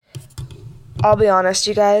I'll be honest,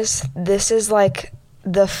 you guys, this is like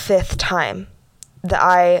the 5th time that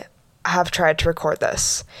I have tried to record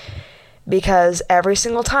this, because every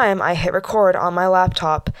single time I hit record on my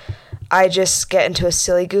laptop, I just get into a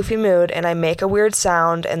silly, goofy mood and I make a weird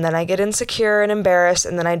sound, and then I get insecure and embarrassed,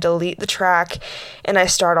 and then I delete the track and I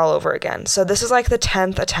start all over again. So this is like the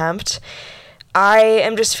 10th attempt. I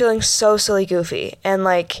am just feeling so silly, goofy, and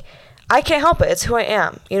like, I can't help it. It's who I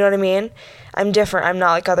am. You know what I mean? I'm different. I'm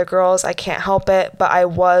not like other girls. I can't help it, but I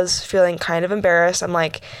was feeling kind of embarrassed. I'm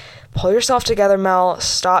like, pull yourself together, Mel.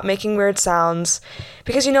 Stop making weird sounds.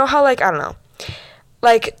 Because you know how, like, I don't know.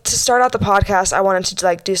 Like, to start out the podcast, I wanted to,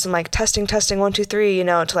 like, do some, like, testing, 1, 2, 3, you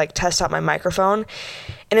know, to, like, test out my microphone.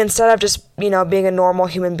 And instead of just, you know, being a normal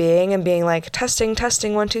human being and being, like, testing,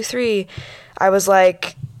 1, 2, 3, I was,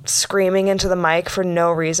 like, screaming into the mic for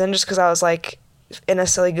no reason, just because I was, like, in a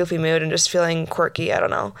silly, goofy mood and just feeling quirky. I don't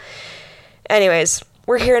know. Anyways,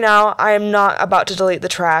 we're here now. I am not about to delete the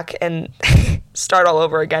track and start all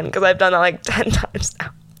over again, because I've done that like 10 times now.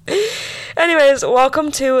 Anyways,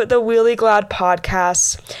 welcome to the Wheelie Glad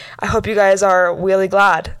podcast. I hope you guys are wheelie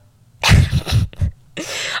glad.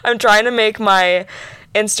 I'm trying to make my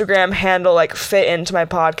Instagram handle like fit into my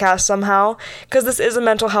podcast somehow, because this is a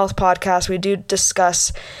mental health podcast. We do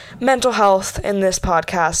discuss mental health in this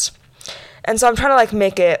podcast. And so I'm trying to like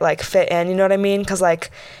make it like fit in, you know what I mean? Because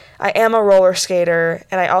like, I am a roller skater,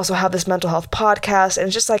 and I also have this mental health podcast, and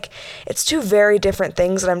it's just like, it's two very different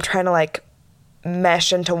things that I'm trying to like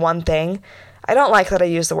mesh into one thing. I don't like that I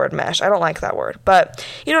use the word mesh. I don't like that word, but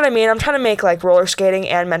you know what I mean? I'm trying to make like roller skating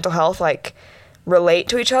and mental health like relate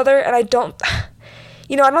to each other, and I don't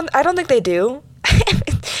think they do.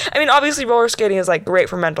 I mean, obviously roller skating is like great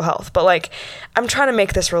for mental health, but like, I'm trying to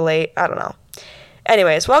make this relate. I don't know.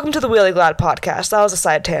 Anyways, welcome to the Wheelie Glad podcast. That was a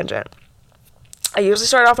side tangent. I usually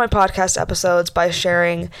start off my podcast episodes by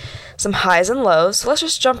sharing some highs and lows, so let's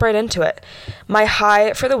just jump right into it. My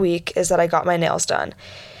high for the week is that I got my nails done.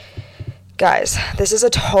 Guys, this is a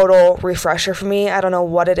total refresher for me. I don't know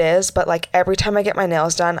what it is, but like every time I get my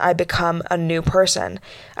nails done, I become a new person.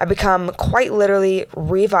 I become quite literally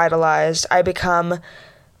revitalized. I become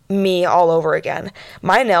me all over again.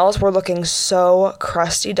 My nails were looking so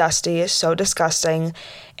crusty, dusty, so disgusting,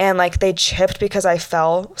 and like they chipped because I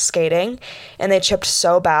fell skating, and they chipped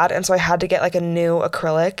so bad, and so I had to get like a new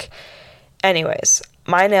acrylic. Anyways,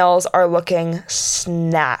 my nails are looking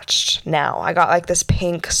snatched now. I got like this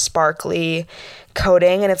pink sparkly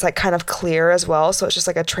coating, and it's like kind of clear as well, so it's just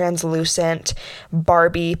like a translucent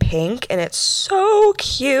Barbie pink, and it's so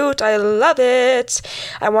cute. I love it.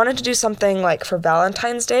 I wanted to do something like for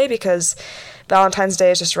Valentine's Day, because Valentine's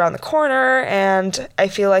Day is just around the corner, and I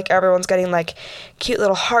feel like everyone's getting like cute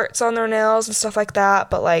little hearts on their nails and stuff like that,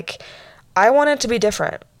 but like I wanted to be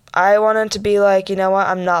different. I wanted to be like, you know what,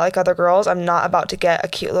 I'm not like other girls. I'm not about to get a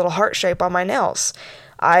cute little heart shape on my nails.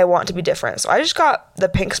 I want to be different. So I just got the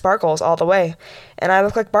pink sparkles all the way, and I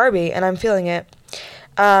look like Barbie, and I'm feeling it.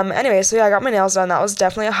 Anyway, so yeah, I got my nails done. That was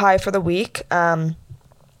definitely a high for the week.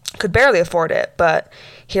 Could barely afford it, but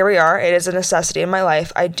here we are. It is a necessity in my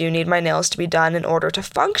life. I do need my nails to be done in order to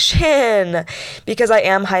function, because I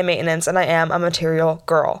am high maintenance and I am a material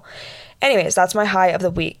girl. Anyways, that's my high of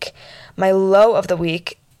the week. My low of the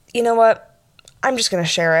week, you know what? I'm just going to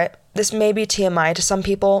share it. This may be TMI to some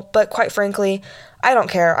people, but quite frankly, I don't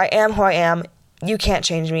care. I am who I am. You can't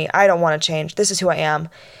change me. I don't want to change. This is who I am.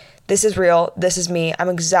 This is real. This is me. I'm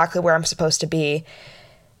exactly where I'm supposed to be.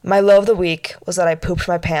 My low of the week was that I pooped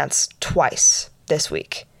my pants twice this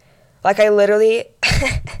week. Like I literally,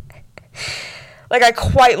 like I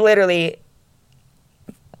quite literally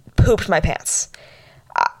pooped my pants.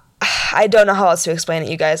 I don't know how else to explain it,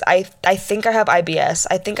 you guys. I think I have IBS.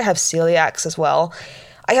 I think I have celiacs as well.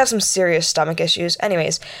 I have some serious stomach issues.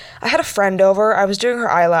 Anyways, I had a friend over. I was doing her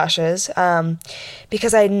eyelashes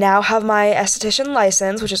because I now have my esthetician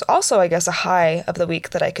license, which is also, I guess, a high of the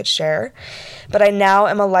week that I could share. But I now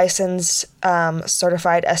am a licensed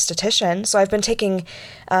certified esthetician. So I've been taking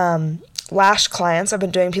lash clients. I've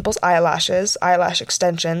been doing people's eyelashes, eyelash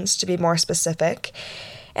extensions to be more specific.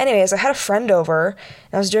 Anyways, I had a friend over,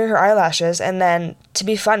 and I was doing her eyelashes, and then, to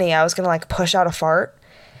be funny, I was going to, like, push out a fart.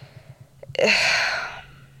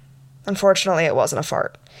 Unfortunately, it wasn't a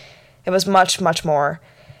fart. It was much, much more.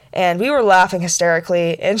 And we were laughing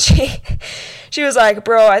hysterically, and she was like,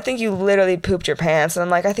 bro, I think you literally pooped your pants. And I'm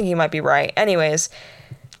like, I think you might be right. Anyways,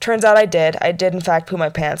 turns out I did. I did, in fact, poop my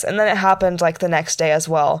pants. And then it happened, like, the next day as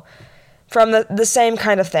well. From the same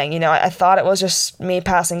kind of thing, you know, I thought it was just me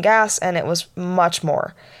passing gas, and it was much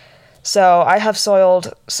more. So I have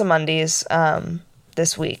soiled some undies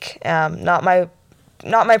this week. Not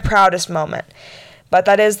my proudest moment, But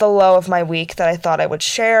that is the low of my week that I thought I would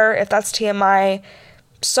share. If that's TMI,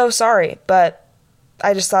 so sorry, but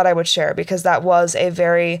I just thought I would share because that was a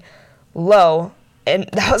very low, and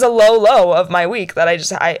that was a low of my week that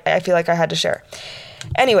I feel like I had to share.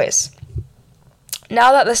 Anyways,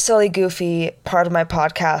 now that the silly, goofy part of my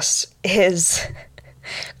podcast is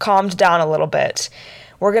calmed down a little bit,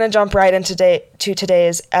 we're going to jump right into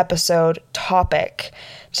today's episode topic.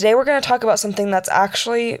 Today we're going to talk about something that's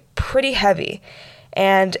actually pretty heavy,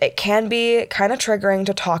 and it can be kind of triggering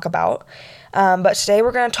to talk about, but today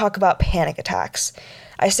we're going to talk about panic attacks.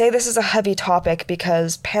 I say this is a heavy topic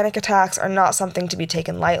because panic attacks are not something to be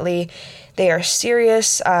taken lightly. They are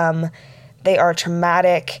serious, they are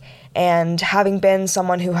traumatic, and having been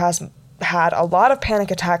someone who has had a lot of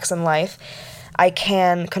panic attacks in life, I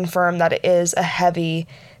can confirm that it is a heavy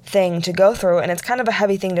thing to go through, and it's kind of a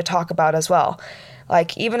heavy thing to talk about as well.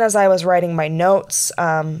 Like, even as I was writing my notes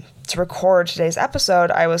to record today's episode,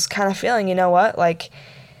 I was kind of feeling, you know what, like,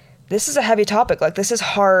 this is a heavy topic. Like, this is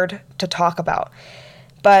hard to talk about.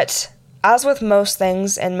 But as with most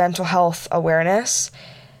things in mental health awareness,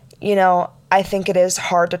 you know, I think it is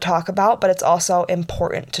hard to talk about, but it's also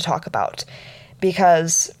important to talk about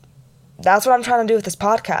because that's what I'm trying to do with this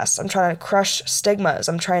podcast. I'm trying to crush stigmas.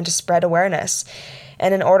 I'm trying to spread awareness.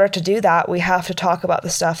 And in order to do that, we have to talk about the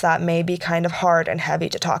stuff that may be kind of hard and heavy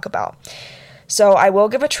to talk about. So I will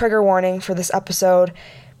give a trigger warning for this episode.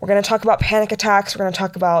 We're going to talk about panic attacks. We're going to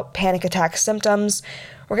talk about panic attack symptoms.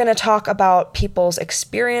 We're going to talk about people's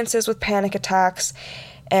experiences with panic attacks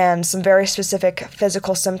and some very specific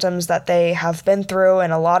physical symptoms that they have been through.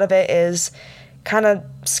 And a lot of it is kind of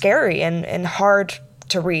scary and hard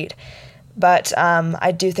to read. But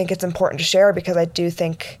I do think it's important to share because I do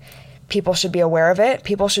think people should be aware of it.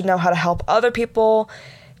 People should know how to help other people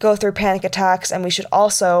go through panic attacks, and we should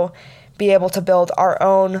also be able to build our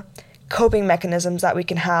own coping mechanisms that we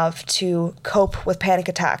can have to cope with panic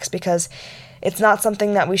attacks, because it's not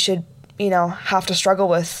something that we should, have to struggle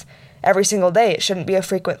with every single day. It shouldn't be a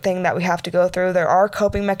frequent thing that we have to go through. There are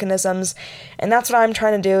coping mechanisms, and that's what I'm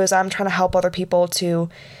trying to do, is I'm trying to help other people to,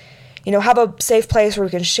 have a safe place where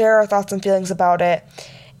we can share our thoughts and feelings about it,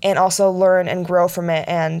 and also learn and grow from it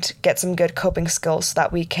and get some good coping skills so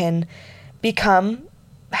that we can become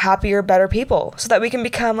happier, better people, so that we can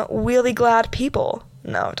become really glad people.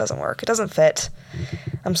 No, it doesn't work. It doesn't fit.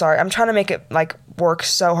 I'm sorry. I'm trying to make it work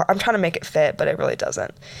so hard. I'm trying to make it fit, but it really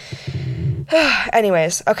doesn't.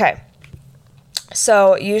 Anyways, okay.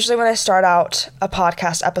 So usually when I start out a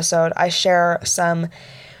podcast episode, I share some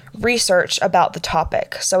research about the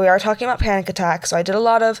topic. So we are talking about panic attacks. So I did a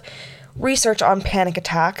lot of research on panic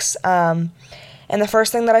attacks. And the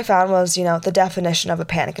first thing that I found was, the definition of a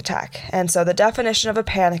panic attack. And so the definition of a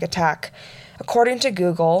panic attack, according to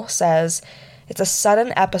Google, says it's a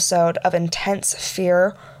sudden episode of intense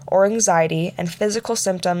fear or anxiety and physical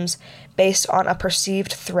symptoms based on a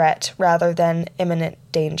perceived threat rather than imminent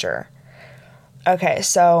danger. Okay,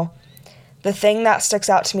 so the thing that sticks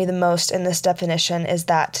out to me the most in this definition is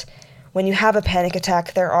that when you have a panic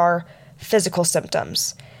attack, there are physical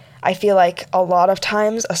symptoms. I feel like a lot of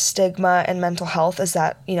times a stigma in mental health is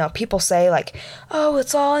that, people say oh,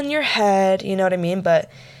 it's all in your head, you know what I mean? But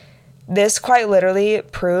this quite literally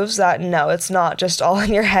proves that no, it's not just all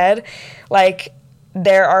in your head.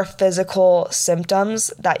 There are physical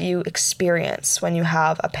symptoms that you experience when you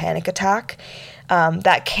have a panic attack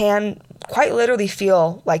that can quite literally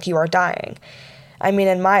feel like you are dying. I mean,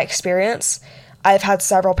 in my experience, I've had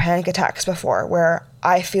several panic attacks before where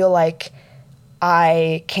I feel like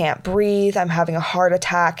I can't breathe, I'm having a heart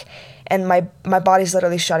attack, and my body's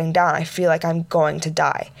literally shutting down. I feel like I'm going to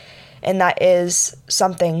die. And that is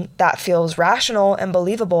something that feels rational and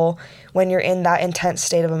believable when you're in that intense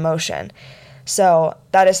state of emotion. So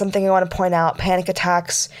that is something I want to point out. Panic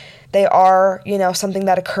attacks, they are, something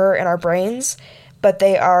that occur in our brains, but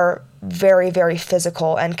they are very, very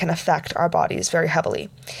physical and can affect our bodies very heavily.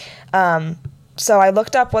 So I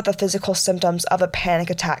looked up what the physical symptoms of a panic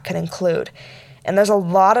attack can include. And there's a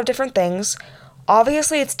lot of different things.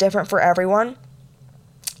 Obviously, it's different for everyone.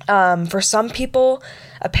 For some people,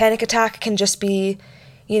 a panic attack can just be,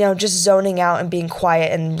 just zoning out and being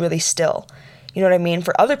quiet and really still. You know what I mean?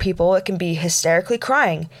 For other people, it can be hysterically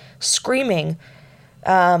crying, screaming,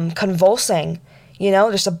 convulsing,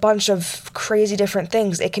 just a bunch of crazy different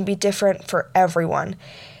things. It can be different for everyone.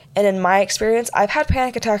 And in my experience, I've had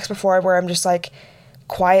panic attacks before where I'm just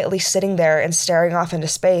quietly sitting there and staring off into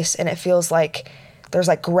space, and it feels like there's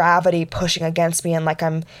gravity pushing against me, and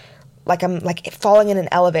I'm falling in an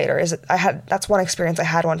elevator. That's one experience I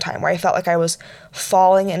had one time where I felt like I was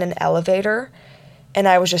falling in an elevator and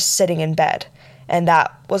I was just sitting in bed, and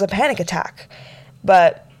that was a panic attack.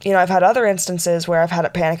 But, I've had other instances where I've had a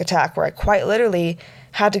panic attack where I quite literally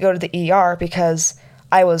had to go to the ER because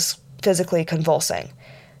I was physically convulsing.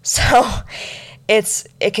 So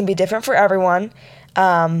it can be different for everyone.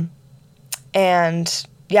 And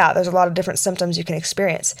yeah, there's a lot of different symptoms you can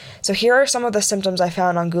experience. So here are some of the symptoms I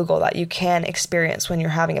found on Google that you can experience when you're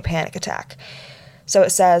having a panic attack. So it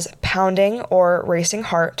says pounding or racing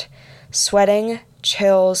heart, sweating,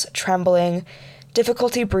 chills, trembling,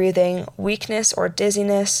 difficulty breathing, weakness or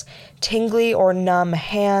dizziness, tingly or numb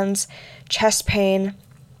hands, chest pain,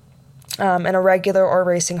 an irregular or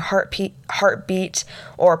racing heartbeat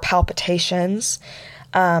or palpitations,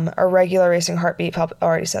 irregular racing heartbeat,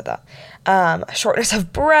 already said that, shortness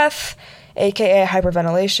of breath, aka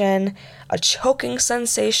hyperventilation, a choking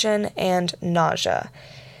sensation, and nausea.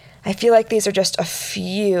 I feel like these are just a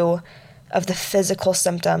few of the physical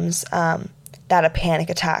symptoms that a panic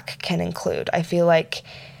attack can include. I feel like,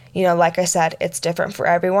 like I said, it's different for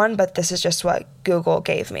everyone, but this is just what Google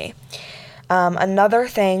gave me. Another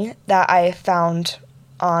thing that I found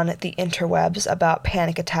on the interwebs about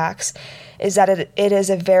panic attacks is that it is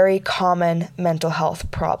a very common mental health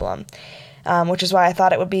problem, which is why I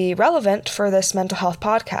thought it would be relevant for this mental health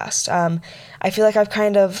podcast. I feel like I've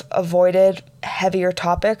kind of avoided heavier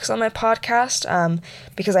topics on my podcast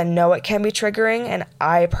because I know it can be triggering, and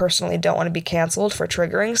I personally don't want to be canceled for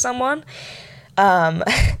triggering someone.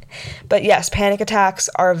 But yes, panic attacks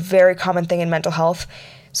are a very common thing in mental health,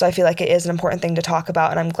 so I feel like it is an important thing to talk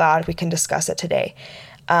about, and I'm glad we can discuss it today.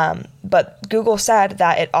 But Google said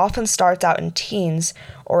that it often starts out in teens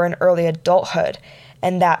or in early adulthood,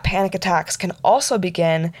 and that panic attacks can also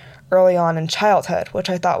begin early on in childhood, which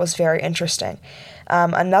I thought was very interesting.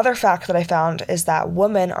 Another fact that I found is that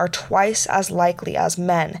women are twice as likely as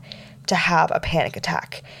men to have a panic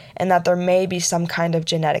attack, and that there may be some kind of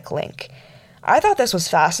genetic link. I thought this was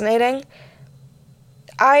fascinating.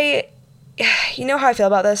 You know how I feel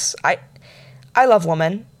about this? I love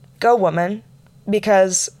women. Go women.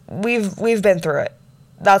 Because we've been through it.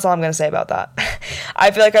 That's all I'm going to say about that. I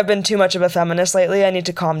feel like I've been too much of a feminist lately. I need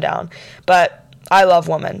to calm down. But I love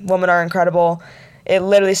women. Women are incredible. It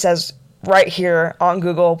literally says right here on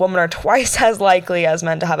Google, women are twice as likely as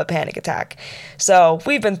men to have a panic attack. So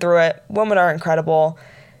we've been through it. Women are incredible.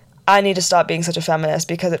 I need to stop being such a feminist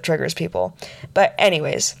because it triggers people. But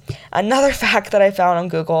anyways, another fact that I found on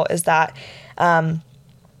Google is that an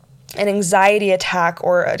anxiety attack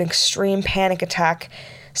or an extreme panic attack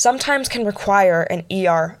sometimes can require an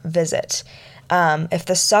ER visit. If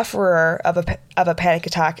the sufferer of a panic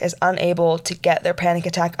attack is unable to get their panic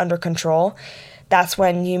attack under control, that's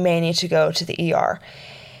when you may need to go to the ER.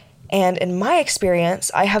 And in my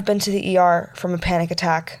experience, I have been to the ER from a panic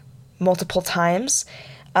attack multiple times.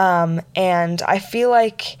 And I feel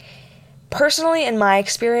like, personally, in my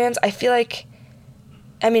experience,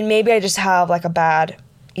 maybe I just have like a bad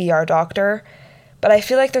ER doctor, but I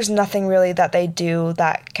feel like there's nothing really that they do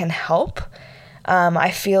that can help. I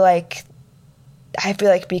feel like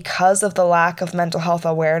because of the lack of mental health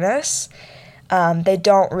awareness, they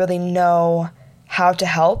don't really know how to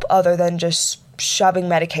help other than just shoving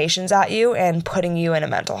medications at you and putting you in a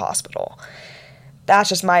mental hospital. That's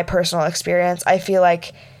just my personal experience. I feel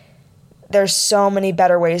like there's so many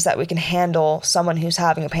better ways that we can handle someone who's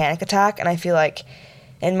having a panic attack, and I feel like,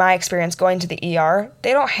 in my experience, going to the ER,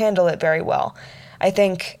 they don't handle it very well. I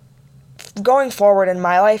think going forward in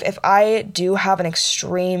my life, if I do have an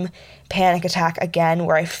extreme panic attack again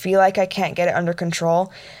where I feel like I can't get it under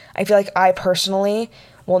control, I feel like I personally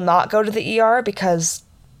will not go to the ER because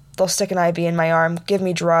they'll stick an IV in my arm, give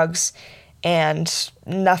me drugs, and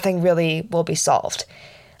nothing really will be solved.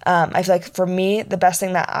 I feel like for me, the best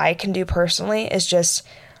thing that I can do personally is just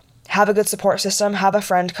have a good support system, have a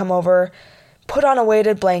friend come over, put on a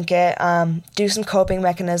weighted blanket, do some coping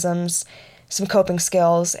mechanisms, some coping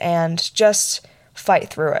skills, and just fight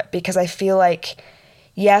through it. Because I feel like,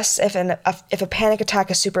 yes, if a panic attack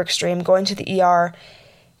is super extreme, going to the ER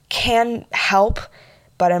can help,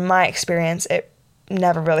 but in my experience, it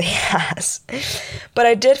never really has. But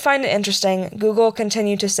I did find it interesting. Google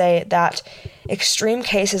continued to say that extreme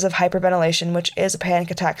cases of hyperventilation, which is a panic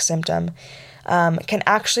attack symptom, can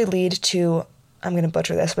actually lead to, I'm going to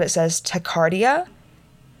butcher this, but it says tachycardia,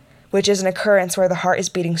 which is an occurrence where the heart is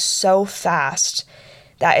beating so fast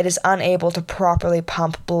that it is unable to properly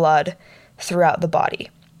pump blood throughout the body.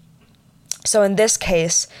 So in this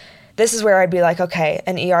case, this is where I'd be like, okay,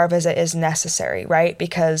 an ER visit is necessary, right?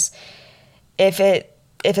 Because if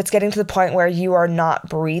it's getting to the point where you are not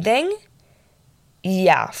breathing,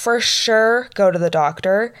 yeah, for sure, go to the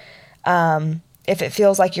doctor. If it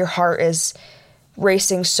feels like your heart is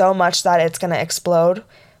racing so much that it's going to explode,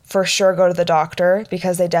 for sure go to the doctor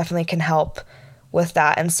because they definitely can help with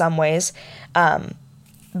that in some ways.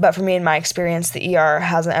 But for me, in my experience, the ER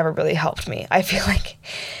hasn't ever really helped me. I feel like,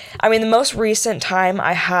 the most recent time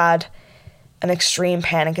I had an extreme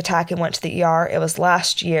panic attack and went to the ER, it was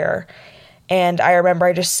last year. And I remember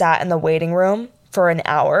I just sat in the waiting room for an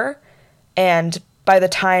hour. And by the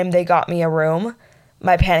time they got me a room,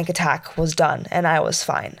 my panic attack was done and I was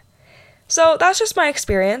fine. So that's just my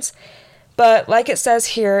experience. But like it says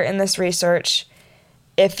here in this research,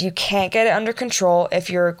 if you can't get it under control, if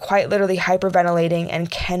you're quite literally hyperventilating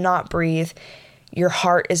and cannot breathe, your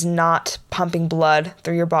heart is not pumping blood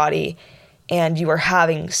through your body, and you are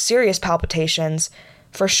having serious palpitations,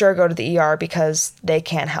 for sure go to the ER because they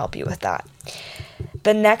can help you with that.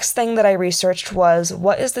 The next thing that I researched was,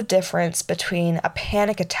 what is the difference between a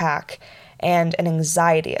panic attack and an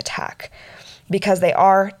anxiety attack? Because they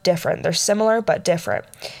are different. They're similar but different.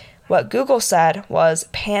 What Google said was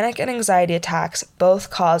panic and anxiety attacks both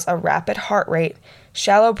cause a rapid heart rate,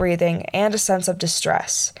 shallow breathing, and a sense of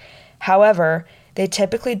distress. However, they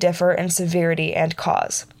typically differ in severity and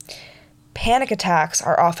cause. Panic attacks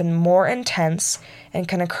are often more intense and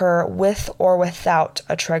can occur with or without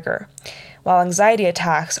a trigger, while anxiety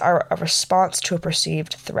attacks are a response to a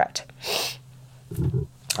perceived threat.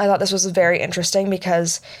 I thought this was very interesting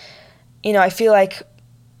because, I feel like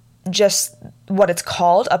just what it's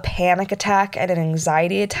called, a panic attack and an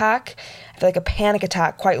anxiety attack, I feel like a panic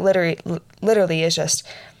attack quite literally is just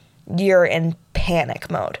you're in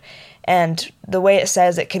panic mode. And the way it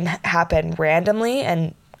says it can happen randomly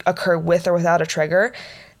and occur with or without a trigger,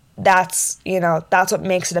 that's what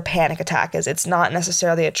makes it a panic attack. Is it's not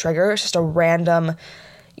necessarily a trigger, it's just a random,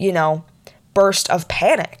 burst of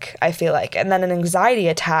panic, I feel like. And then an anxiety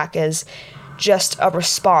attack is just a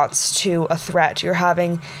response to a threat. You're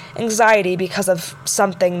having anxiety because of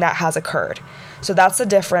something that has occurred. So that's the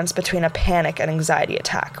difference between a panic and anxiety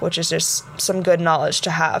attack, which is just some good knowledge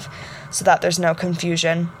to have so that there's no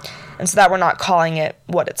confusion and so that we're not calling it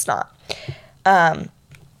what it's not.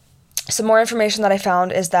 Some more information that I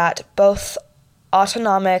found is that both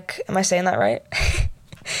autonomic, am I saying that right?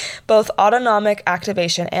 Both autonomic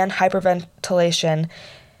activation and hyperventilation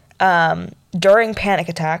during panic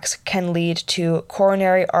attacks can lead to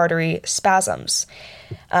coronary artery spasms.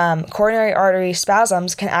 Coronary artery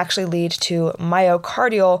spasms can actually lead to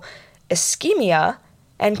myocardial ischemia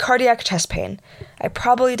and cardiac chest pain. I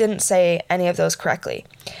probably didn't say any of those correctly.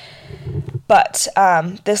 But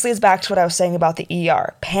this leads back to what I was saying about the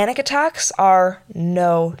ER. Panic attacks are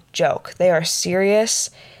no joke. They are serious.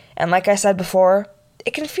 And like I said before,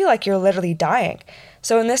 it can feel like you're literally dying.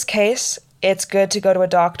 So in this case, it's good to go to a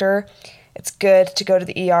doctor. It's good to go to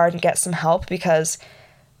the ER and get some help because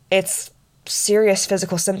it's serious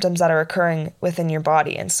physical symptoms that are occurring within your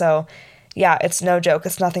body. And so, yeah, it's no joke.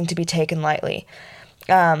 It's nothing to be taken lightly.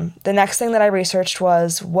 The next thing that I researched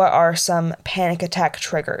was, what are some panic attack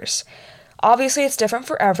triggers? Obviously, it's different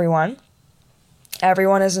for everyone.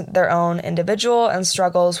 Everyone is their own individual and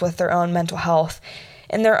struggles with their own mental health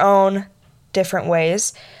in their own different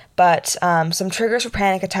ways. But some triggers for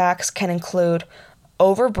panic attacks can include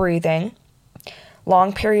overbreathing,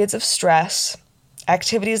 long periods of stress,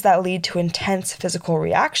 activities that lead to intense physical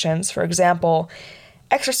reactions, for example,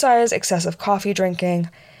 exercise, excessive coffee drinking,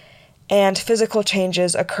 and physical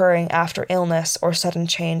changes occurring after illness or sudden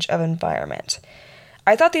change of environment.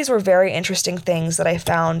 I thought these were very interesting things that I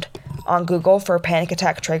found on Google for panic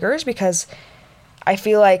attack triggers because I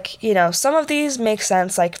feel like, some of these make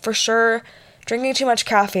sense. Like, for sure, drinking too much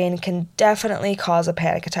caffeine can definitely cause a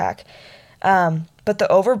panic attack. But the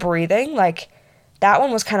overbreathing, that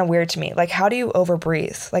one was kind of weird to me. Like, how do you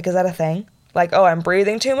overbreathe? Is that a thing? Oh, I'm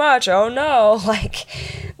breathing too much. Oh, no.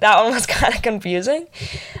 That one was kind of confusing.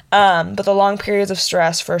 But the long periods of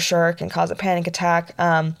stress, for sure, can cause a panic attack.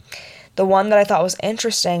 The one that I thought was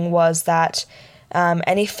interesting was that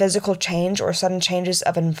any physical change or sudden changes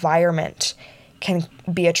of environment can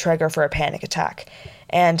be a trigger for a panic attack.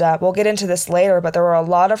 And we'll get into this later, but there were a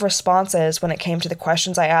lot of responses when it came to the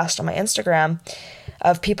questions I asked on my Instagram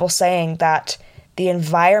of people saying that the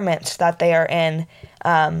environment that they are in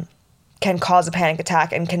can cause a panic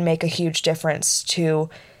attack and can make a huge difference to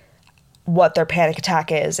what their panic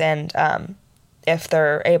attack is and if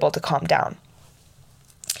they're able to calm down.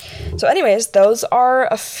 So anyways, those are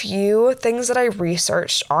a few things that I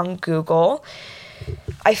researched on Google.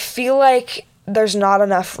 I feel like there's not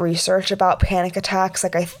enough research about panic attacks.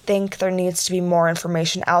 I think there needs to be more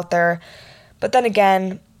information out there. But then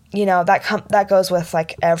again, that goes with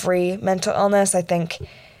every mental illness. I think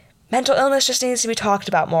mental illness just needs to be talked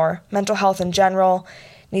about more. Mental health in general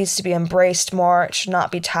needs to be embraced more. It should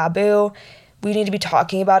not be taboo. we need to be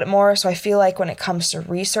talking about it more. So I feel like when it comes to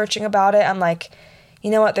researching about it, I'm like, you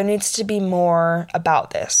know what, there needs to be more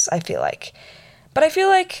about this, I feel like. But I feel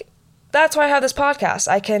like that's why I have this podcast.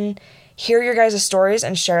 I can hear your guys' stories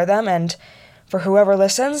and share them, and for whoever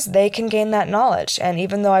listens, they can gain that knowledge. And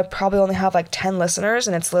even though I probably only have like 10 listeners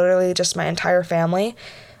and it's literally just my entire family,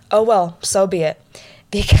 oh well, so be it.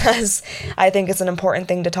 Because I think it's an important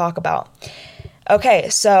thing to talk about. Okay,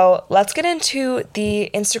 so let's get into the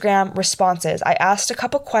Instagram responses. I asked a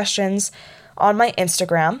couple questions on my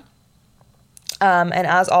Instagram. And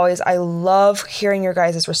as always, I love hearing your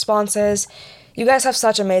guys' responses. You guys have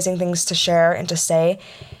such amazing things to share and to say.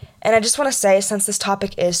 And I just want to say, since this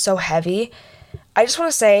topic is so heavy, I just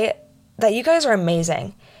want to say that you guys are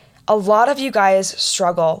amazing. A lot of you guys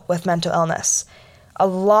struggle with mental illness. A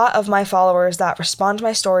lot of my followers that respond to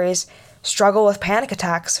my stories struggle with panic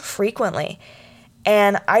attacks frequently.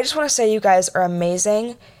 And I just want to say you guys are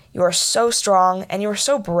amazing. You are so strong, and you are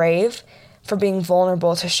so brave for being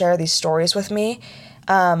vulnerable to share these stories with me.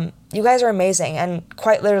 You guys are amazing and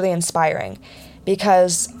quite literally inspiring,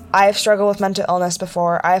 because I've struggled with mental illness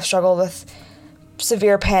before. I've struggled with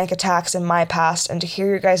severe panic attacks in my past, and to hear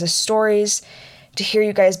your guys' stories, to hear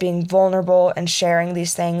you guys being vulnerable and sharing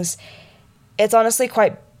these things, it's honestly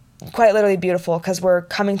quite literally beautiful, because we're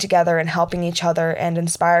coming together and helping each other and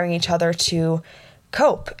inspiring each other to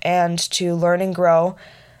cope and to learn and grow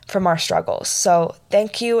from our struggles. So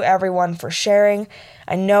thank you everyone for sharing.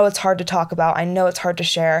 I know it's hard to talk about. I know it's hard to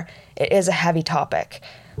share. It is a heavy topic.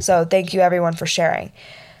 So thank you everyone for sharing.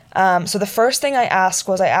 So the first thing I asked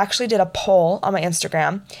was, I actually did a poll on my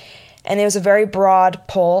Instagram, and it was a very broad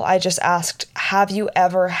poll. I just asked, have you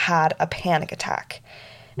ever had a panic attack?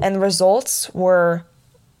 And the results were,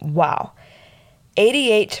 wow.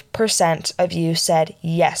 88% of you said,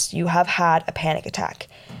 yes, you have had a panic attack.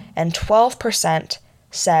 And 12%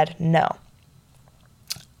 said no.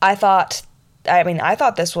 I thought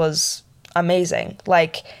this was amazing.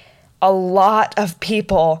 Like, a lot of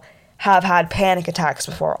people have had panic attacks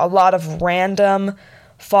before. A lot of random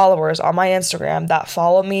followers on my Instagram that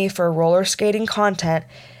follow me for roller skating content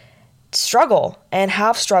struggle and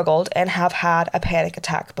have struggled and have had a panic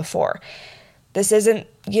attack before. This isn't,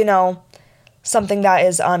 something that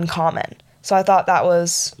is uncommon. So I thought that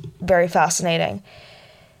was very fascinating.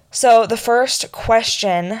 So the first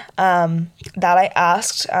question that I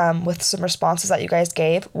asked with some responses that you guys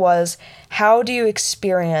gave was, how do you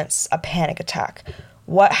experience a panic attack?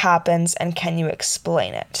 What happens, and can you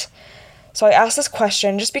explain it? So I asked this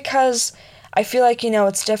question just because I feel like,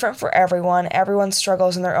 it's different for everyone. Everyone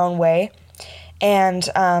struggles in their own way. And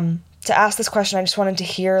to ask this question, I just wanted to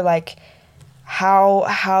hear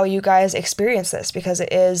how you guys experience this, because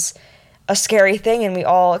it is a scary thing and we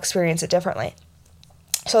all experience it differently.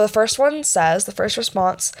 So the first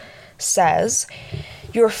response says,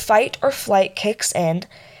 your fight or flight kicks in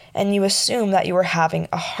and you assume that you are having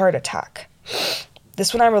a heart attack.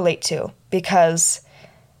 This one I relate to, because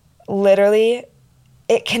literally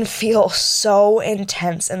it can feel so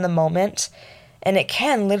intense in the moment, and it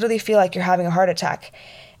can literally feel like you're having a heart attack.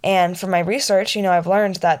 And from my research, I've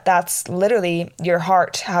learned that that's literally your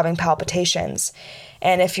heart having palpitations.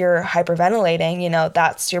 And if you're hyperventilating,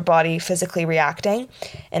 that's your body physically reacting,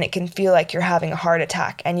 and it can feel like you're having a heart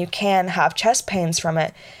attack. And you can have chest pains from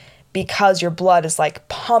it, because your blood is like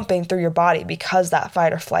pumping through your body, because that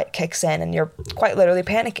fight or flight kicks in and you're quite literally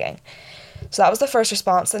panicking. So that was the first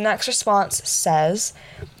response. The next response says,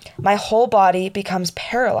 my whole body becomes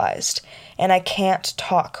paralyzed and I can't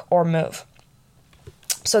talk or move.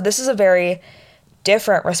 So this is a very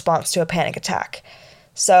different response to a panic attack.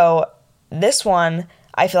 So this one,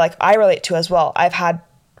 I feel like I relate to as well. I've had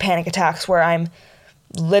panic attacks where I'm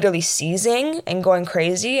literally seizing and going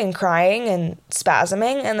crazy and crying and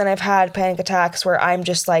spasming. And then I've had panic attacks where I'm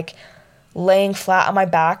just like laying flat on my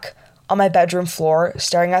back on my bedroom floor,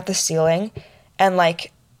 staring at the ceiling, and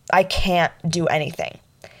like I can't do anything.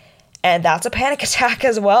 And that's a panic attack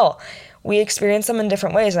as well. We experience them in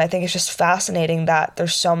different ways, and I think it's just fascinating that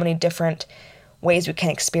there's so many different ways we can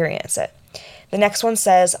experience it. The next one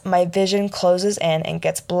says, my vision closes in and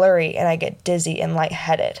gets blurry and I get dizzy and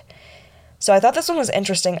lightheaded. So I thought this one was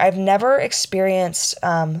interesting. I've never experienced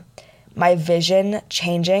my vision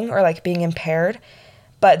changing or like being impaired,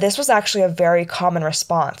 but this was actually a very common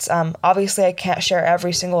response. Obviously, I can't share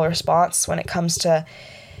every single response when it comes to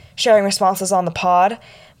sharing responses on the pod,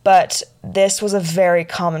 but this was a very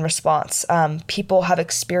common response. People have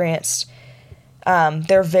experienced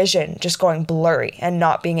their vision just going blurry and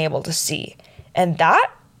not being able to see. And that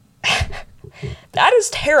is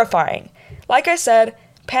terrifying. Like I said,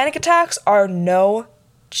 panic attacks are no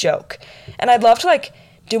joke. And I'd love to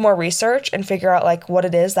do more research and figure out like what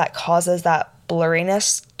it is that causes that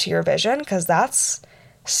blurriness to your vision, because that's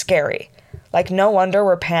scary. Like, no wonder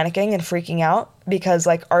we're panicking and freaking out, because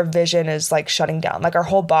like our vision is like shutting down. Like our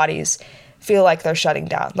whole bodies feel like they're shutting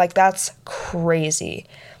down. Like, that's crazy.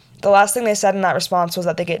 The last thing they said in that response was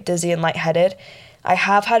that they get dizzy and lightheaded. I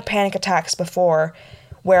have had panic attacks before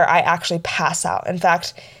where I actually pass out. In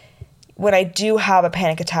fact, when I do have a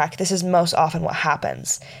panic attack, this is most often what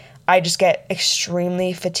happens. I just get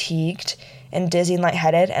extremely fatigued and dizzy and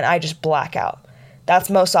lightheaded, and I just black out. That's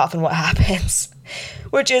most often what happens,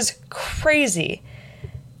 which is crazy.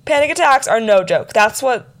 Panic attacks are no joke. That's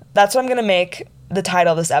what I'm going to make the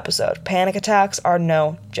title of this episode. Panic attacks are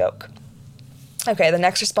no joke. Okay, the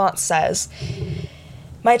next response says,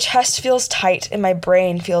 my chest feels tight and my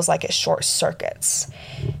brain feels like it short circuits.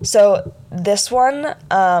 So this one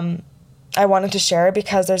I wanted to share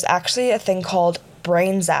because there's actually a thing called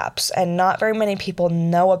brain zaps, and not very many people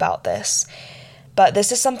know about this. But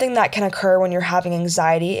this is something that can occur when you're having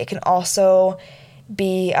anxiety. It can also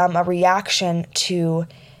be a reaction to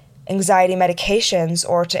anxiety medications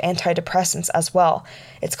or to antidepressants as well.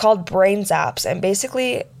 It's called brain zaps, and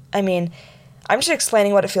basically, I mean, I'm just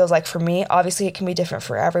explaining what it feels like for me. Obviously, it can be different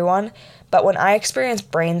for everyone, but when I experience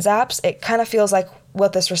brain zaps, it kind of feels like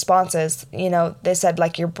what this response is. You know, they said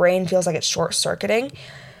like your brain feels like it's short-circuiting.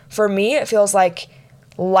 For me, it feels like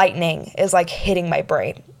lightning is like hitting my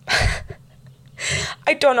brain.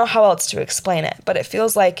 I don't know how else to explain it, but it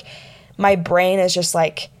feels like my brain is just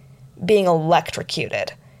like being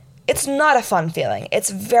electrocuted. It's not a fun feeling. It's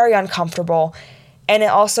very uncomfortable, and it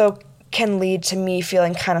also can lead to me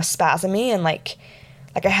feeling kind of spasmy and like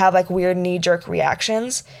I have like weird knee-jerk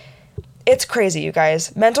reactions. It's crazy, you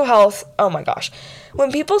guys. Mental health, oh my gosh.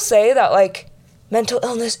 When people say that like mental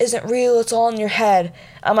illness isn't real, it's all in your head,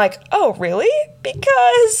 I'm like, oh, really?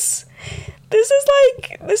 Because this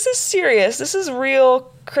is serious. This is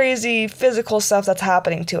real crazy physical stuff that's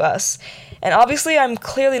happening to us. And obviously I'm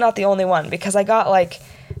clearly not the only one, because I got like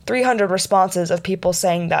 300 responses of people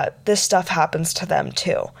saying that this stuff happens to them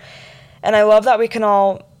too. And I love that we can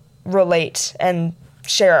all relate and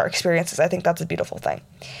share our experiences. I think that's a beautiful thing.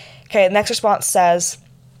 Okay, the next response says,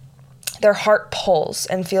 their heart pulls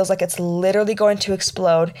and feels like it's literally going to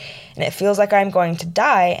explode, and it feels like I'm going to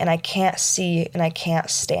die, and I can't see and I can't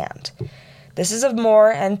stand. This is a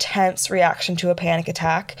more intense reaction to a panic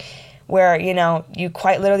attack where, you know, you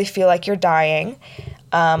quite literally feel like you're dying.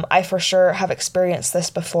 I for sure have experienced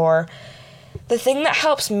this before. The thing that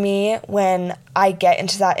helps me when I get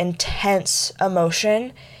into that intense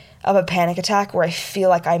emotion of a panic attack where I feel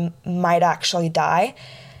like I might actually die,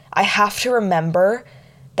 I have to remember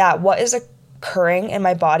that what is occurring in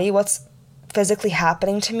my body, what's physically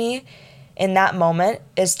happening to me in that moment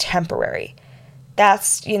is temporary.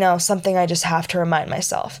 That's, you know, something I just have to remind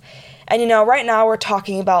myself. And, you know, right now we're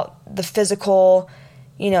talking about the physical,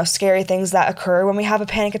 you know, scary things that occur when we have a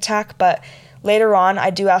panic attack, but later on, I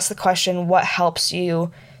do ask the question, what helps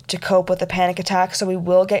you to cope with a panic attack? So we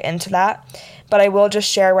will get into that. But I will just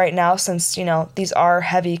share right now, since, you know, these are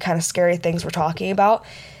heavy, kind of scary things we're talking about,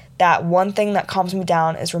 that one thing that calms me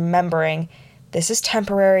down is remembering this is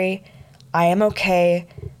temporary. I am okay.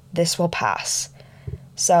 This will pass.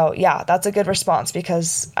 So yeah, that's a good response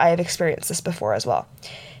because I have experienced this before as well.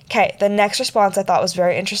 Okay, the next response I thought was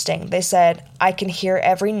very interesting. They said, I can hear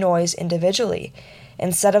every noise individually.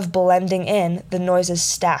 Instead of blending in, the noises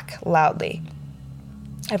stack loudly.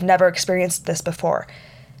 I've never experienced this before,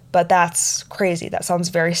 but that's crazy. That sounds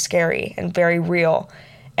very scary and very real.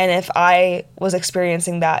 And if I was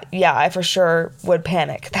experiencing that, yeah, I for sure would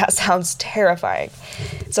panic. That sounds terrifying.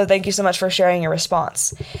 So thank you so much for sharing your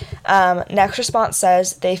response. Next response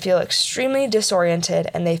says they feel extremely disoriented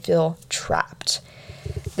and they feel trapped.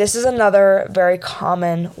 This is another very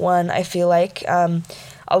common one, I feel like.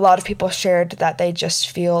 A lot of people shared that they just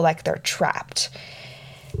feel like they're trapped.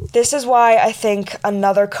 This is why I think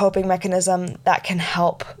another coping mechanism that can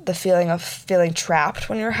help the feeling of feeling trapped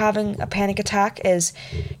when you're having a panic attack is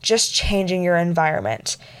just changing your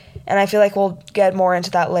environment. And I feel like we'll get more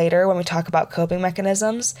into that later when we talk about coping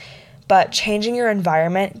mechanisms. But changing your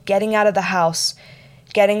environment, getting out of the house,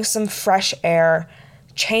 getting some fresh air,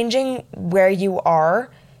 changing where you are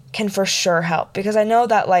can for sure help. Because I know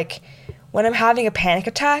that, like, when I'm having a panic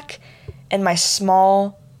attack in my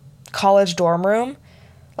small college dorm room,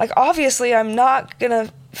 like, obviously I'm not gonna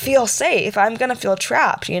feel safe. I'm gonna feel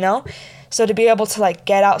trapped, you know? So to be able to, like,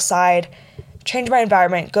 get outside, change my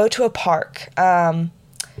environment, go to a park,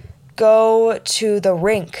 go to the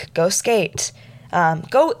rink, go skate,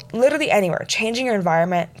 go literally anywhere. Changing your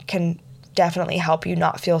environment can definitely help you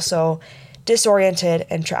not feel so disoriented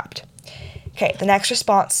and trapped. Okay, the next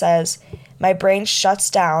response says, my brain shuts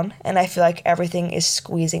down and I feel like everything is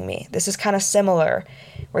squeezing me. This is kind of similar,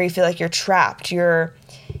 where you feel like you're trapped.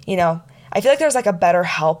 I feel like there's like a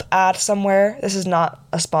BetterHelp ad somewhere. This is not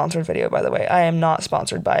a sponsored video, by the way. I am not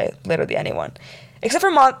sponsored by literally anyone. Except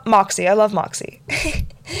for Moxie. I love Moxie.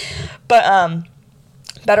 But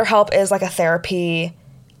BetterHelp is like a therapy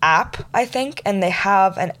app, I think, and they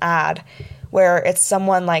have an ad where it's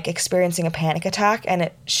someone like experiencing a panic attack, and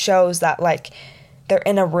it shows that like they're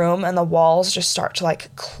in a room and the walls just start to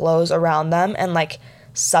like close around them and like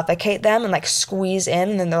suffocate them and like squeeze in,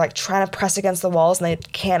 and then they're like trying to press against the walls and they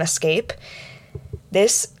can't escape.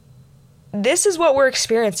 This is what we're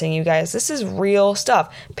experiencing, you guys. This is real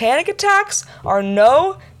stuff. Panic attacks are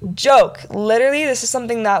no joke. Literally, this is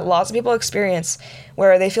something that lots of people experience,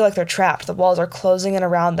 where they feel like they're trapped. The walls are closing in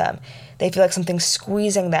around them. They feel like something's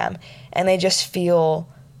squeezing them, and they just feel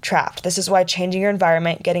trapped. This is why changing your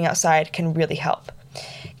environment, getting outside, can really help.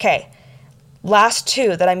 Okay, last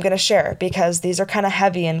two that I'm going to share, because these are kind of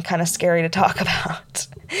heavy and kind of scary to talk about.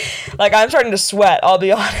 Like, I'm starting to sweat, I'll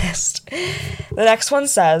be honest. The next one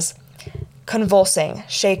says, convulsing,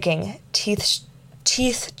 shaking,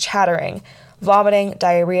 teeth chattering, vomiting,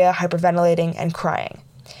 diarrhea, hyperventilating, and crying.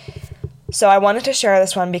 So I wanted to share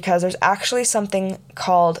this one because there's actually something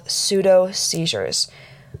called pseudo seizures,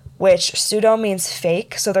 which pseudo means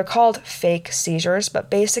fake, so they're called fake seizures, but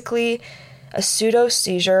basically a pseudo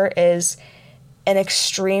seizure is an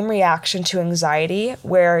extreme reaction to anxiety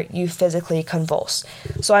where you physically convulse.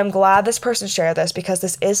 So I'm glad this person shared this, because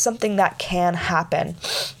this is something that can happen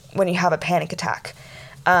when you have a panic attack.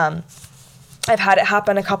 I've had it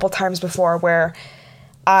happen a couple times before where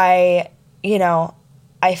I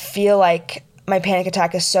feel like my panic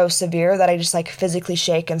attack is so severe that I just like physically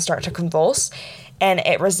shake and start to convulse, and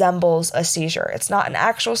it resembles a seizure. It's not an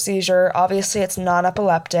actual seizure. Obviously, it's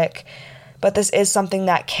non-epileptic, but this is something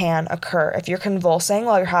that can occur. If you're convulsing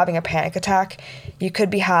while you're having a panic attack, you could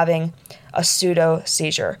be having a pseudo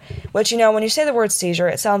seizure, which, when you say the word seizure,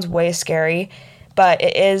 it sounds way scary, but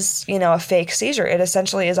it is, a fake seizure. It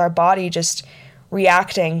essentially is our body just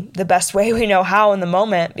reacting the best way we know how in the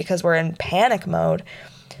moment, because we're in panic mode.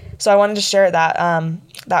 So I wanted to share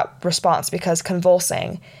that response, because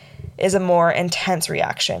convulsing is a more intense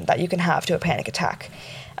reaction that you can have to a panic attack,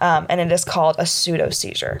 and it is called a pseudo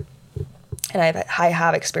seizure. And I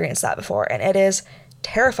have experienced that before, and it is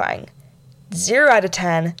terrifying. 0 out of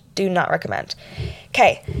 10, do not recommend.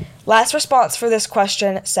 Okay, last response for this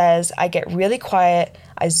question says, I get really quiet,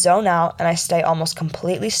 I zone out, and I stay almost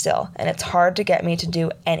completely still, and it's hard to get me to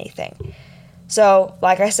do anything. So,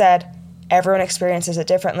 like I said, everyone experiences it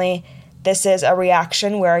differently. This is a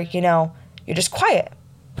reaction where, you're just quiet.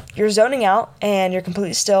 You're zoning out, and you're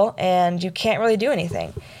completely still, and you can't really do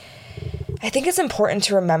anything. I think it's important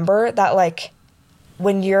to remember that, like,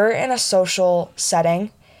 when you're in a social setting,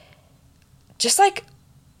 just, like,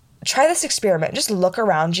 try this experiment. Just look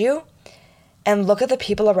around you and look at the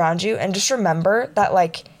people around you, and just remember that,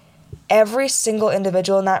 like, every single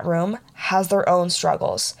individual in that room has their own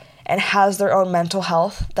struggles and has their own mental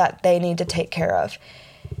health that they need to take care of.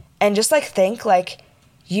 And just, like, think, like,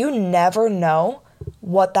 you never know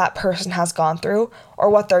what that person has gone through or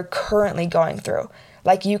what they're currently going through.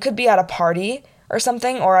 Like, you could be at a party or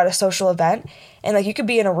something, or at a social event, and like you could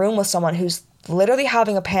be in a room with someone who's literally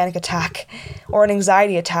having a panic attack or an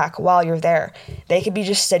anxiety attack while you're there. They could be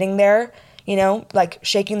just sitting there, like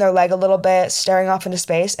shaking their leg a little bit, staring off into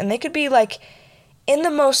space, and they could be like in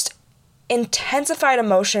the most intensified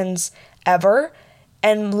emotions ever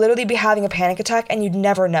and literally be having a panic attack, and you'd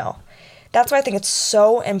never know. That's why I think it's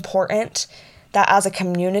so important that as a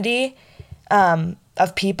community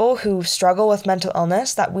of people who struggle with mental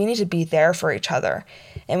illness, that we need to be there for each other.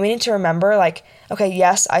 And we need to remember, like, okay,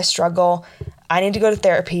 yes, I struggle. I need to go to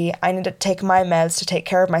therapy. I need to take my meds to take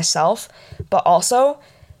care of myself. But also,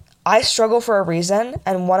 I struggle for a reason.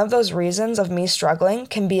 And one of those reasons of me struggling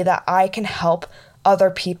can be that I can help other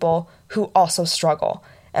people who also struggle.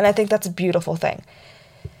 And I think that's a beautiful thing.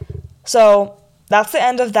 So that's the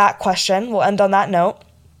end of that question. We'll end on that note.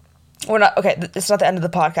 It's not the end of the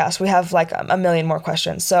podcast. We have like a million more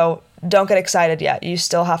questions. So don't get excited yet. You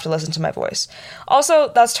still have to listen to my voice.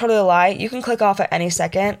 Also, that's totally a lie. You can click off at any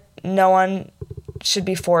second. No one should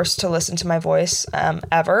be forced to listen to my voice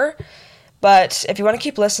ever. But if you want to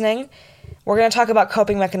keep listening, we're going to talk about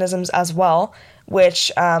coping mechanisms as well,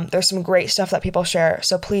 which there's some great stuff that people share.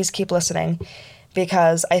 So please keep listening,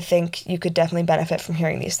 because I think you could definitely benefit from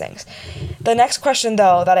hearing these things. The next question,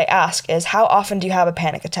 though, that I ask is, how often do you have a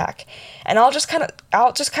panic attack? And I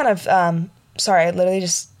literally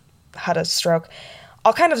just had a stroke.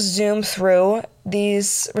 I'll kind of zoom through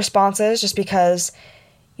these responses just because,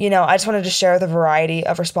 I just wanted to share the variety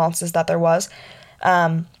of responses that there was.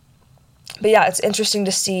 But yeah, it's interesting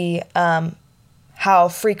to see how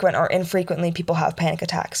frequent or infrequently people have panic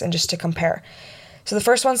attacks, and just to compare. So the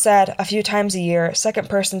first one said a few times a year. Second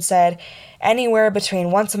person said anywhere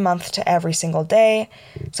between once a month to every single day.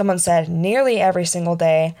 Someone said nearly every single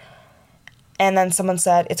day. And then someone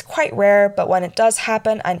said it's quite rare, but when it does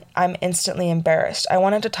happen, I'm instantly embarrassed. I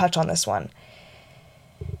wanted to touch on this one.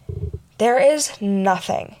 There is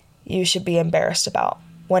nothing you should be embarrassed about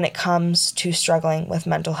when it comes to struggling with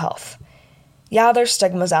mental health. Yeah, there's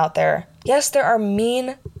stigmas out there. Yes, there are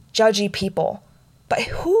mean, judgy people, but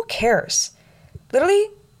who cares? Literally,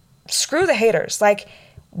 screw the haters. Like,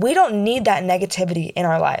 we don't need that negativity in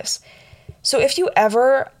our lives. So if you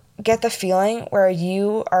ever get the feeling where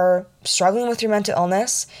you are struggling with your mental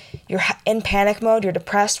illness, you're in panic mode, you're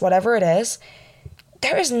depressed, whatever it is,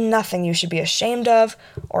 there is nothing you should be ashamed of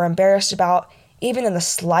or embarrassed about, even in the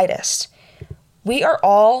slightest. We are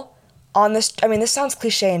all on this, this sounds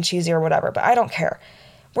cliche and cheesy or whatever, but I don't care.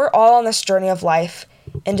 We're all on this journey of life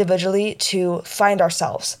individually to find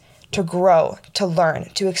ourselves, to grow, to learn,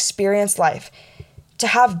 to experience life, to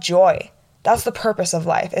have joy. That's the purpose of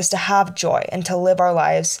life, is to have joy and to live our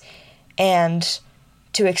lives and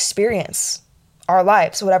to experience our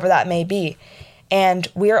lives, whatever that may be. And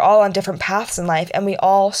we are all on different paths in life, and we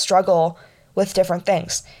all struggle with different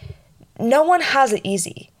things. No one has it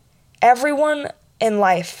easy. Everyone in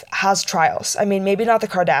life has trials. Maybe not the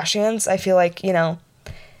Kardashians. I feel like,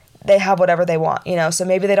 they have whatever they want, so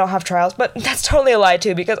maybe they don't have trials, but that's totally a lie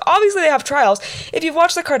too, because obviously they have trials. If you've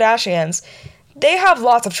watched the Kardashians, they have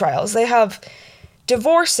lots of trials. They have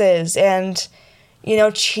divorces and,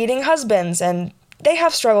 cheating husbands, and they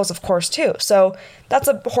have struggles, of course, too. So that's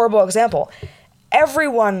a horrible example.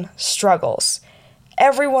 Everyone struggles.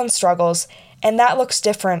 Everyone struggles, and that looks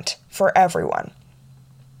different for everyone.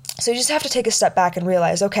 So you just have to take a step back and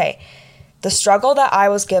realize, okay, the struggle that I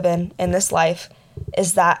was given in this life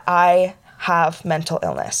is that I have mental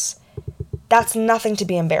illness. That's nothing to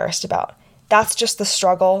be embarrassed about. That's just the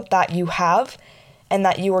struggle that you have and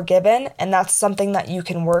that you were given, and that's something that you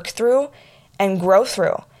can work through and grow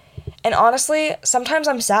through. And honestly, sometimes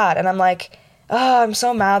I'm sad and I'm like, oh, I'm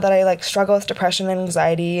so mad that I struggle with depression and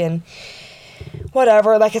anxiety and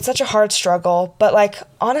whatever. It's such a hard struggle. But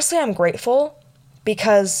honestly, I'm grateful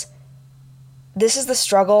because this is the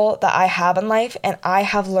struggle that I have in life, and I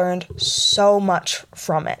have learned so much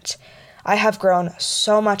from it. I have grown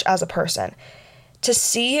so much as a person. To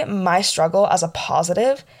see my struggle as a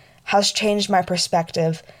positive has changed my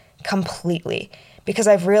perspective completely, because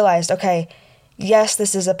I've realized, okay, yes,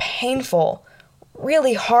 this is a painful,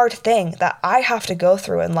 really hard thing that I have to go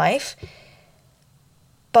through in life,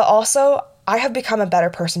 but also I have become a better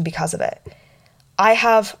person because of it. I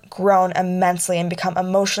have grown immensely and become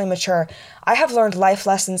emotionally mature. I have learned life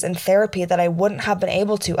lessons in therapy that I wouldn't have been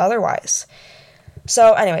able to otherwise.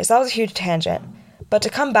 So anyways, that was a huge tangent. But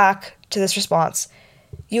to come back to this response,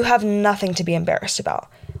 you have nothing to be embarrassed about.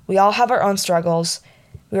 We all have our own struggles.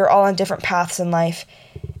 We are all on different paths in life.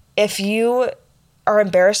 If you are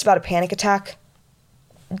embarrassed about a panic attack,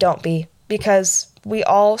 don't be, because we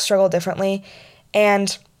all struggle differently.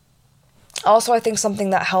 And also, I think something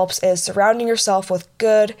that helps is surrounding yourself with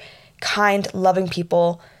good, kind, loving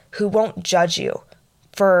people who won't judge you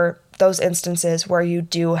for those instances where you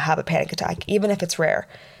do have a panic attack, even if it's rare.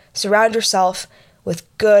 Surround yourself with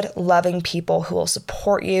good, loving people who will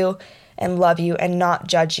support you and love you and not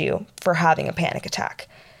judge you for having a panic attack.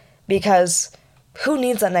 Because who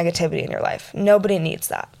needs that negativity in your life? Nobody needs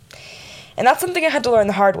that. And that's something I had to learn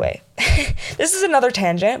the hard way. This is another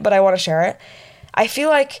tangent, but I want to share it. I feel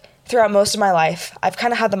like throughout most of my life, I've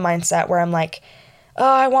kind of had the mindset where I'm like, oh,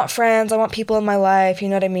 I want friends, I want people in my life, you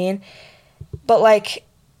know what I mean? But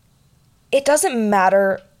it doesn't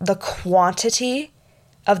matter the quantity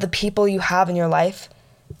of the people you have in your life.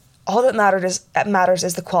 All that matters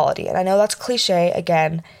is the quality. And I know that's cliche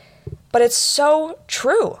again, but it's so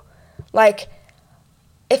true.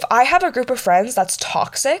 If I have a group of friends that's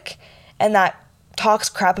toxic and that talks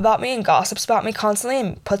crap about me and gossips about me constantly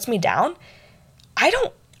and puts me down, I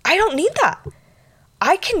don't need that.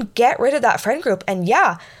 I can get rid of that friend group, and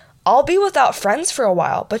yeah, I'll be without friends for a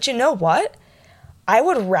while, but you know what? I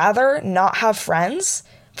would rather not have friends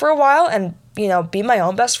for a while and, be my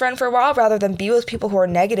own best friend for a while rather than be with people who are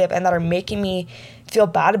negative and that are making me feel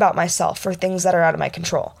bad about myself for things that are out of my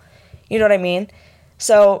control. You know what I mean?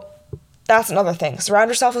 So that's another thing. Surround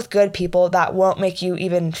yourself with good people that won't make you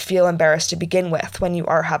even feel embarrassed to begin with when you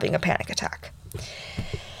are having a panic attack.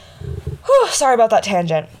 Whew, sorry about that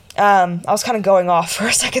tangent. I was kind of going off for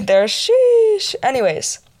a second there. Sheesh.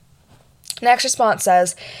 Anyways, next response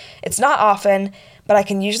says, it's not often, but I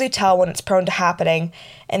can usually tell when it's prone to happening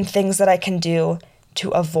and things that I can do to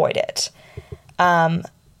avoid it.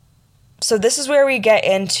 So this is where we get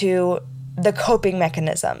into the coping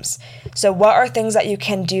mechanisms. So what are things that you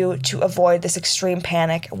can do to avoid this extreme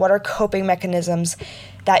panic? What are coping mechanisms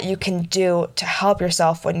that you can do to help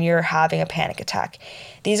yourself when you're having a panic attack?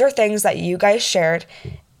 These are things that you guys shared,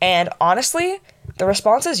 and honestly, the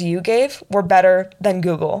responses you gave were better than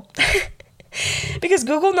Google. Because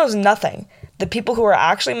Google knows nothing. The people who are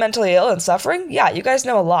actually mentally ill and suffering, yeah, you guys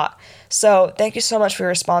know a lot. So thank you so much for your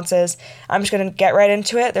responses. I'm just going to get right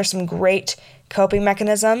into it. There's some great coping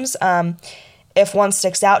mechanisms. If one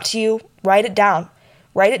sticks out to you, write it down.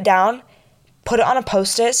 Write it down, put it on a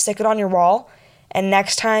Post-it, stick it on your wall, and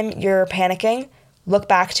next time you're panicking, look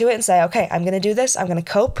back to it and say, okay, I'm going to do this. I'm going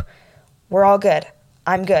to cope. We're all good.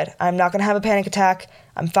 I'm good. I'm not going to have a panic attack.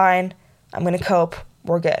 I'm fine. I'm going to cope.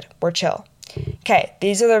 We're good. We're chill. Okay,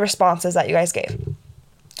 these are the responses that you guys gave.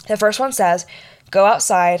 The first one says, go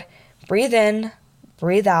outside, breathe in,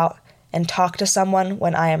 breathe out, and talk to someone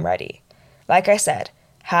when I am ready. Like I said,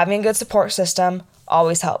 having a good support system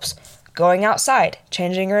always helps. Going outside,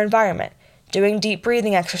 changing your environment, doing deep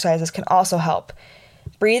breathing exercises can also help.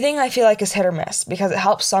 Breathing, I feel like, is hit or miss because it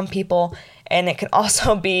helps some people and it can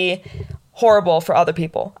also be horrible for other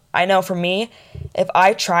people. I know for me, if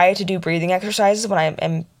I try to do breathing exercises when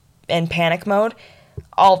I'm in panic mode,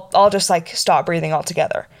 I'll just like stop breathing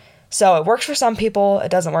altogether. So it works for some people, it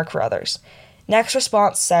doesn't work for others. Next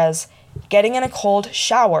response says, getting in a cold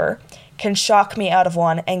shower can shock me out of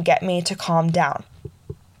one and get me to calm down.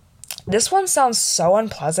 This one sounds so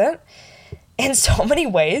unpleasant in so many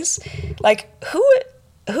ways. Like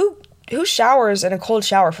who showers in a cold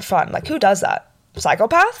shower for fun? Like who does that?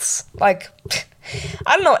 Psychopaths? Like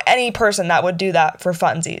I don't know any person that would do that for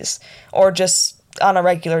funsies or just on a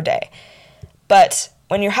regular day. But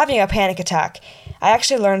when you're having a panic attack, I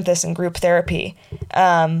actually learned this in group therapy.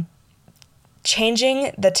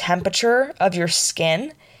 Changing the temperature of your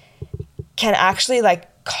skin can actually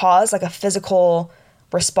like cause like a physical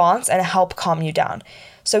response and help calm you down.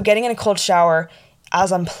 So getting in a cold shower,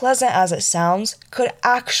 as unpleasant as it sounds, could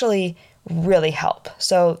actually really help.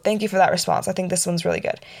 So thank you for that response. I think this one's really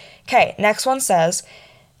good. Okay, next one says,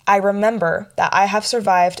 I remember that I have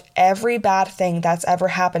survived every bad thing that's ever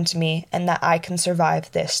happened to me and that I can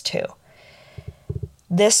survive this too.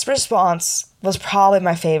 This response was probably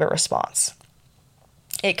my favorite response.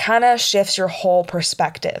 It kind of shifts your whole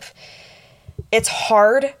perspective. It's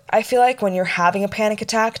hard, I feel like, when you're having a panic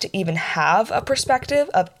attack to even have a perspective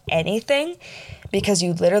of anything because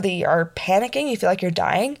you literally are panicking, you feel like you're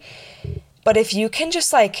dying. But if you can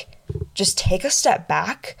just take a step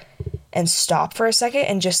back and stop for a second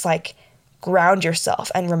and just like ground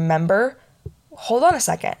yourself and remember, hold on a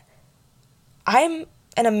second. I'm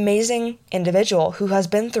an amazing individual who has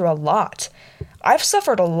been through a lot. I've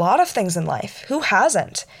suffered a lot of things in life. Who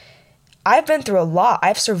hasn't? I've been through a lot.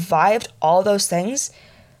 I've survived all those things.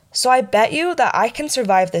 So I bet you that I can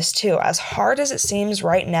survive this too. As hard as it seems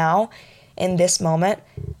right now in this moment,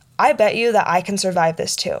 I bet you that I can survive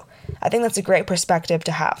this too. I think that's a great perspective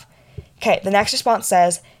to have. Okay, the next response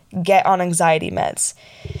says, get on anxiety meds.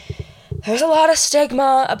 There's a lot of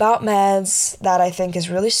stigma about meds that I think is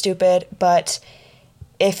really stupid, but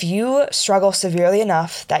if you struggle severely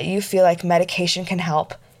enough that you feel like medication can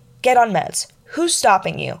help, get on meds. Who's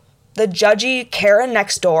stopping you? The judgy Karen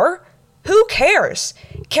next door? Who cares?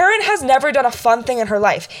 Karen has never done a fun thing in her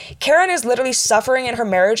life. Karen is literally suffering in her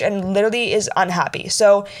marriage and literally is unhappy.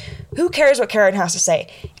 So who cares what Karen has to say?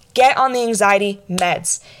 Get on the anxiety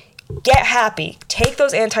meds. Get happy. Take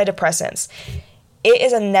those antidepressants. It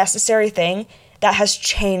is a necessary thing that has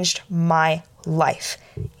changed my life.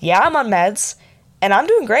 Yeah, I'm on meds, and I'm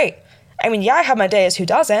doing great. I mean, yeah, I have my days, who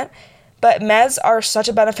doesn't? But meds are such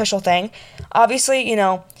a beneficial thing. Obviously,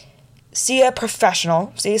 see a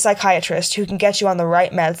professional, see a psychiatrist who can get you on the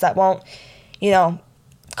right meds that won't,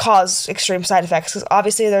 cause extreme side effects. Because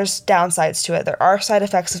obviously there's downsides to it. There are side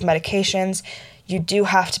effects of medications. You do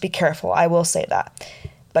have to be careful. I will say that.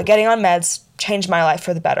 But getting on meds changed my life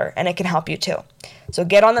for the better, and it can help you too. So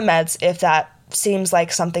get on the meds if that seems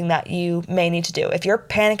like something that you may need to do. If your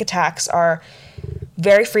panic attacks are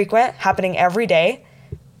very frequent, happening every day,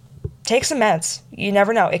 take some meds. You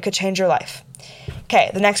never know. It could change your life. Okay,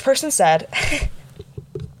 the next person said,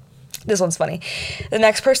 this one's funny. The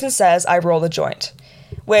next person says, I roll a joint,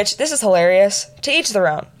 which this is hilarious. To each their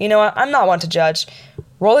own. You know what? I'm not one to judge.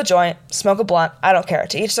 Roll a joint, smoke a blunt. I don't care.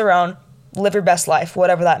 To each their own. Live your best life,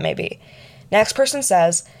 whatever that may be. Next person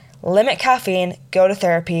says, limit caffeine, go to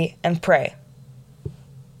therapy, and pray.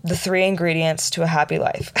 The 3 ingredients to a happy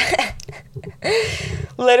life.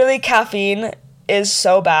 Literally, caffeine is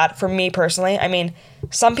so bad for me personally. I mean,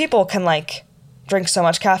 some people can like drink so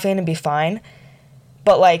much caffeine and be fine.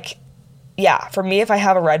 But like, yeah, for me, if I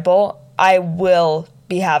have a Red Bull, I will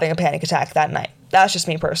be having a panic attack that night. That's just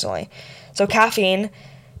me personally. So caffeine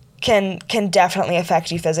can definitely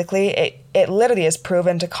affect you physically. It literally is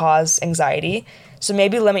proven to cause anxiety. So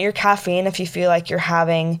maybe limit your caffeine if you feel like you're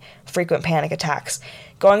having frequent panic attacks.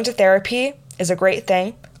 Going to therapy is a great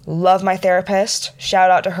thing. Love my therapist.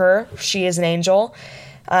 Shout out to her. She is an angel.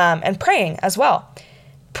 And praying as well.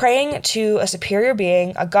 Praying to a superior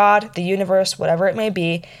being, a God, the universe, whatever it may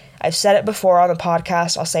be. I've said it before on the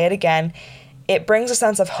podcast. I'll say it again. It brings a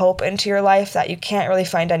sense of hope into your life that you can't really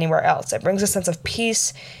find anywhere else. It brings a sense of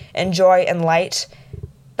peace and joy and light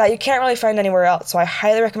that you can't really find anywhere else. So I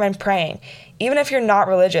highly recommend praying. Even if you're not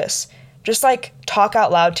religious, just like talk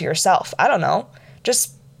out loud to yourself. I don't know.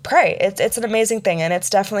 Just pray. It's an amazing thing, and it's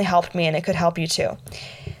definitely helped me, and it could help you too.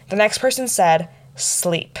 The next person said,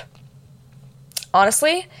 sleep.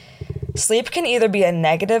 Honestly, sleep can either be a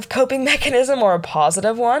negative coping mechanism or a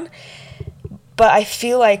positive one, but I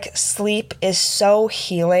feel like sleep is so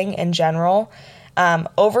healing in general.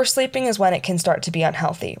 Oversleeping is when it can start to be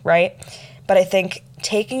unhealthy, right? But I think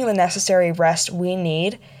taking the necessary rest we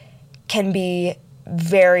need can be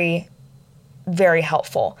very, very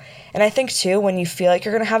helpful. And I think too, when you feel like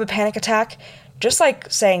you're going to have a panic attack, just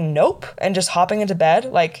like saying nope and just hopping into bed,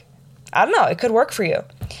 like, I don't know, it could work for you.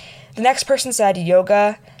 The next person said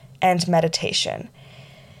yoga and meditation.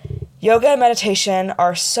 Yoga and meditation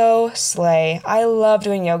are so slay. I love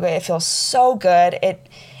doing yoga. It feels so good. It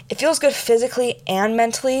feels good physically and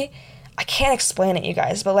mentally. I can't explain it, you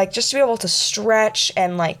guys, but like just to be able to stretch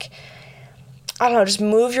and like, I don't know, just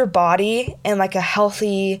move your body in like a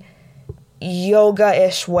healthy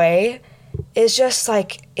yoga-ish way is just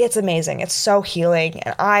like, it's amazing. It's so healing.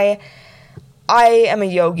 And I am a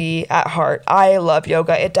yogi at heart. I love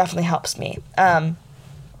yoga. It definitely helps me.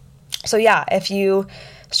 So yeah, if you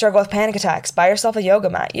struggle with panic attacks, buy yourself a yoga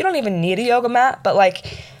mat. You don't even need a yoga mat, but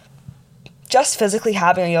like just physically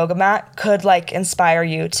having a yoga mat could like inspire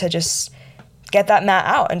you to just get that mat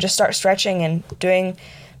out and just start stretching and doing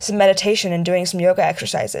some meditation and doing some yoga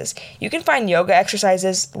exercises. You can find yoga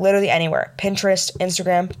exercises literally anywhere. Pinterest,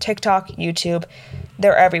 Instagram, TikTok, YouTube.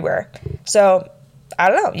 They're everywhere. So I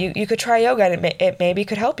don't know. You could try yoga and it maybe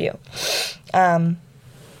could help you. Sorry,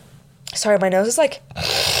 my nose is like...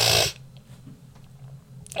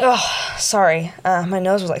 Oh, sorry. My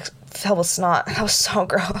nose was like filled with snot. That was so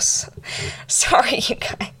gross. Sorry, you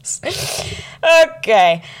guys.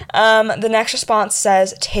 Okay. The next response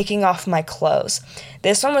says, taking off my clothes.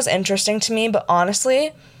 This one was interesting to me, but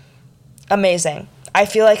honestly, amazing. I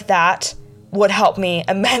feel like that would help me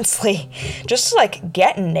immensely. Just to like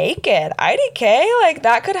get naked. IDK, like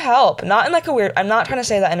that could help. Not in like a weird, I'm not trying to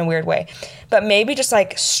say that in a weird way, but maybe just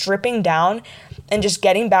like stripping down and just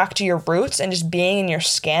getting back to your roots and just being in your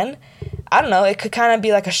skin. I don't know, it could kind of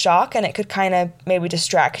be like a shock, and it could kind of maybe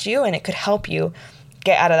distract you, and it could help you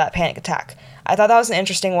get out of that panic attack. I thought that was an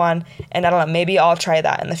interesting one, and I don't know, maybe I'll try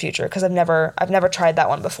that in the future because I've never tried that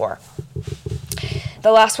one before.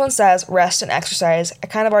 The last one says rest and exercise. I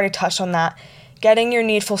kind of already touched on that. Getting your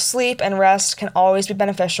needful sleep and rest can always be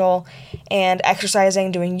beneficial, and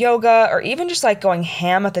exercising, doing yoga, or even just like going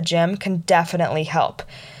ham at the gym can definitely help.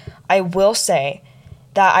 I will say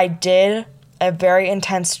that I did a very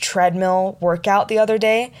intense treadmill workout the other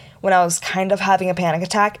day when I was kind of having a panic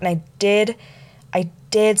attack, and I did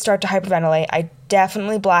start to hyperventilate. I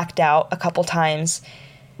definitely blacked out a couple times.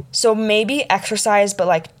 So maybe exercise, but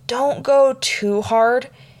like don't go too hard.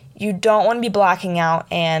 You don't want to be blacking out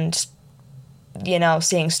and, you know,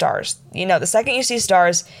 seeing stars. You know, the second you see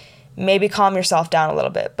stars, maybe calm yourself down a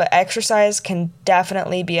little bit, but exercise can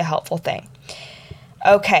definitely be a helpful thing.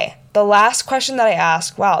 Okay, the last question that I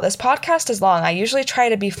asked, wow, this podcast is long. I usually try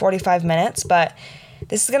to be 45 minutes, but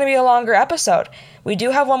this is going to be a longer episode. We do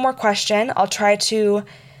have one more question. I'll try to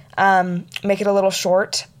make it a little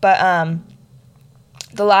short, but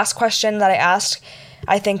the last question that I asked,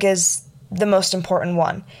 I think, is the most important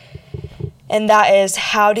one. And that is,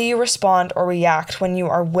 how do you respond or react when you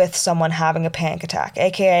are with someone having a panic attack?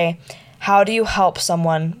 AKA, how do you help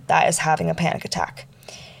someone that is having a panic attack?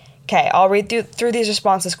 Okay, I'll read through these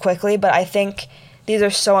responses quickly, but I think these are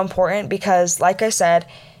so important because, like I said,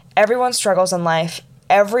 everyone struggles in life.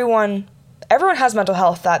 Everyone has mental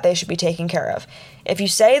health that they should be taking care of. If you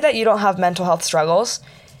say that you don't have mental health struggles,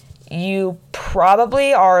 you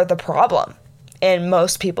probably are the problem in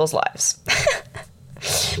most people's lives.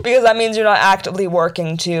 because that means you're not actively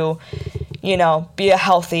working to, be a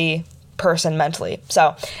healthy person mentally.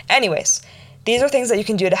 So anyways, these are things that you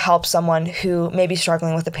can do to help someone who may be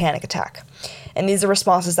struggling with a panic attack. And these are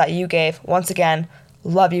responses that you gave. Once again,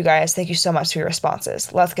 love you guys. Thank you so much for your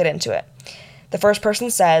responses. Let's get into it. The first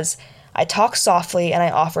person says, I talk softly and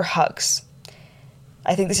I offer hugs.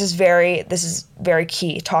 I think this is very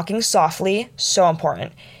key. Talking softly, so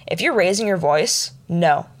important. If you're raising your voice,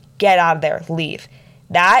 no, get out of there, leave.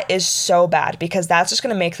 That is so bad because that's just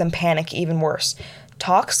going to make them panic even worse.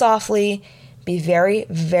 Talk softly, be very,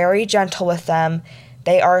 very gentle with them.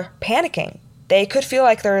 They are panicking. They could feel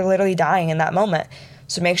like they're literally dying in that moment.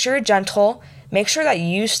 So make sure you're gentle. Make sure that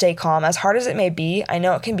you stay calm. As hard as it may be, I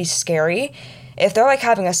know it can be scary. If they're like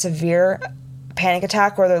having a severe panic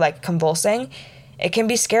attack where they're like convulsing, it can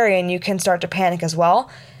be scary and you can start to panic as well.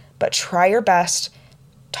 But try your best.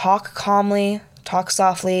 Talk calmly, talk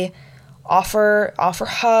softly, offer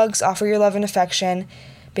hugs, offer your love and affection.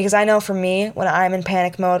 Because I know for me, when I'm in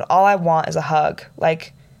panic mode, all I want is a hug.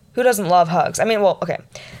 Like, who doesn't love hugs? I mean, well, okay,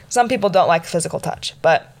 some people don't like physical touch,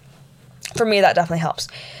 but for me, that definitely helps.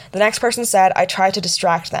 The next person said, I try to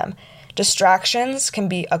distract them. Distractions can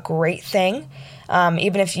be a great thing.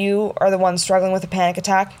 Even if you are the one struggling with a panic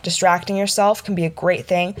attack, distracting yourself can be a great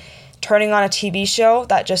thing. Turning on a TV show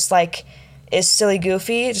that just like is silly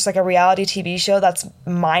goofy, just like a reality TV show that's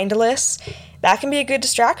mindless, that can be a good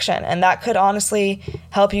distraction, and that could honestly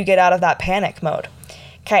help you get out of that panic mode.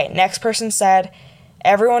 Okay, next person said,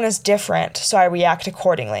 everyone is different, so I react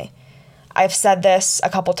accordingly. I've said this a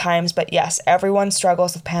couple times, but yes, everyone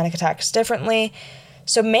struggles with panic attacks differently,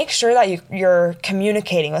 so make sure that you're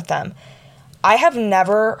communicating with them. I have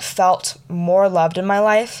never felt more loved in my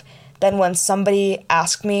life than when somebody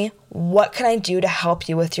asked me, what can I do to help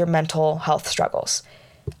you with your mental health struggles?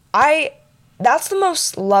 That's the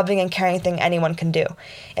most loving and caring thing anyone can do.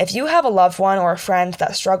 If you have a loved one or a friend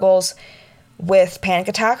that struggles with panic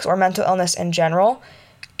attacks or mental illness in general,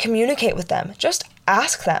 communicate with them. Just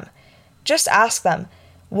ask them.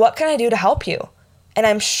 What can I do to help you? And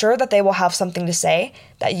I'm sure that they will have something to say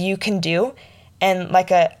that you can do and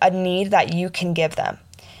like a need that you can give them.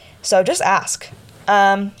 So just ask.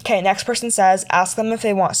 Okay, next person says, ask them if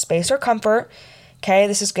they want space or comfort. Okay,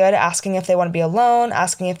 this is good. Asking if they want to be alone,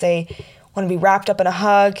 asking if they want to be wrapped up in a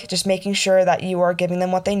hug, just making sure that you are giving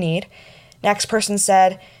them what they need. Next person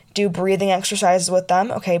said, do breathing exercises with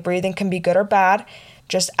them. Okay, breathing can be good or bad.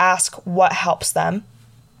 Just ask what helps them.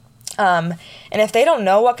 And if they don't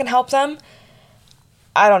know what can help them,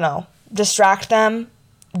 I don't know, distract them,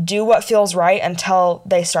 do what feels right until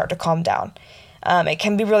they start to calm down. It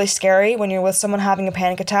can be really scary when you're with someone having a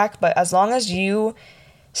panic attack, but as long as you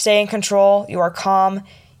stay in control, you are calm,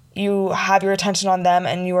 you have your attention on them,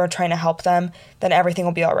 and you are trying to help them, then everything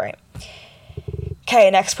will be all right. Okay,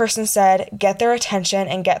 next person said, get their attention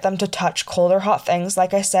and get them to touch cold or hot things.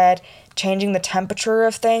 Like I said, changing the temperature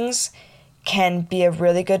of things can be a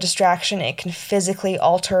really good distraction. It can physically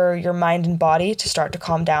alter your mind and body to start to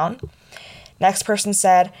calm down. Next person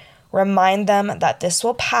said, remind them that this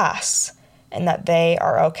will pass and that they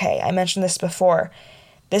are okay. I mentioned this before.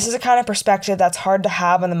 This is a kind of perspective that's hard to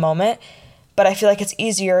have in the moment, but I feel like it's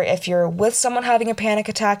easier if you're with someone having a panic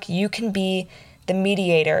attack. You can be the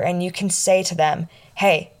mediator and you can say to them,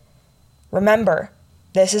 hey, remember,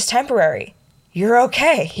 this is temporary. You're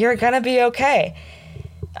okay. You're gonna be okay.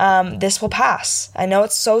 This will pass. I know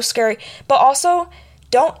it's so scary, but also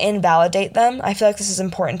don't invalidate them. I feel like this is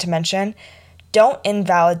important to mention. Don't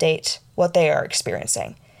invalidate what they are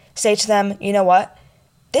experiencing. Say to them, you know what?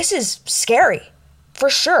 This is scary. For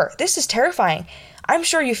sure. This is terrifying. I'm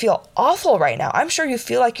sure you feel awful right now. I'm sure you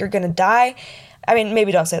feel like you're going to die. I mean,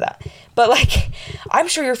 maybe don't say that. But like, I'm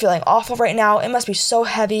sure you're feeling awful right now. It must be so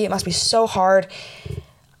heavy. It must be so hard.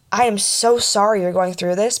 I am so sorry you're going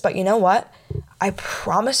through this, but you know what? I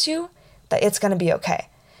promise you that it's going to be okay.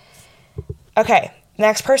 Okay,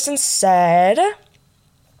 next person said,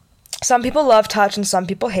 some people love touch and some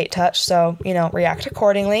people hate touch, so, react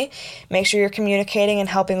accordingly. Make sure you're communicating and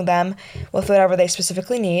helping them with whatever they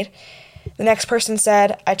specifically need. The next person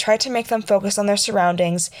said, I try to make them focus on their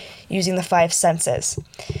surroundings using the 5 senses.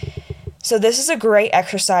 So this is a great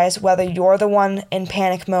exercise, whether you're the one in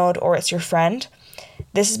panic mode or it's your friend.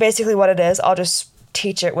 This is basically what it is. I'll just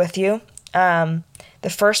teach it with you. The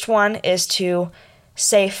first one is to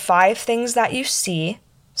say 5 things that you see.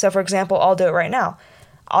 So for example, I'll do it right now.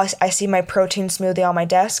 I see my protein smoothie on my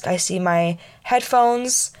desk. I see my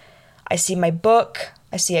headphones. I see my book.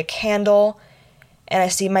 I see a candle. And I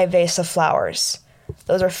see my vase of flowers.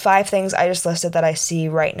 Those are 5 things I just listed that I see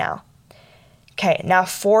right now. Okay, now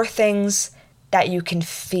 4 things that you can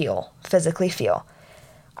feel, physically feel.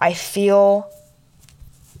 I feel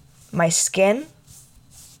my skin.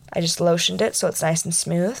 I just lotioned it so it's nice and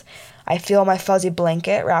smooth. I feel my fuzzy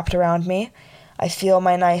blanket wrapped around me. I feel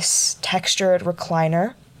my nice textured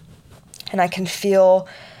recliner. And I can feel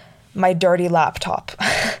my dirty laptop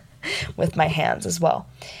with my hands as well.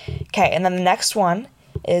 Okay, and then the next one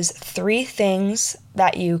is 3 things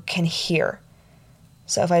that you can hear.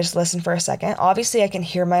 So if I just listen for a second, obviously I can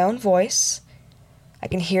hear my own voice. I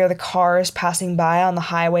can hear the cars passing by on the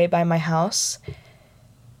highway by my house.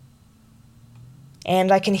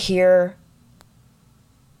 And I can hear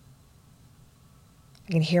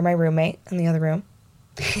my roommate in the other room.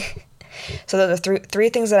 So those are three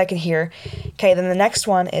things that I can hear. Okay, then the next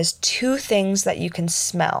one is 2 things that you can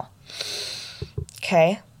smell.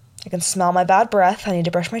 Okay, I can smell my bad breath. I need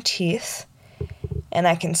to brush my teeth. And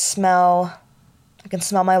I can smell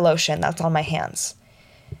my lotion that's on my hands.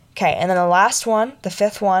 Okay, and then the last one, the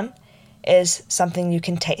 5th one, is something you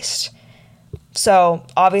can taste. So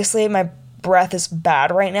obviously my breath is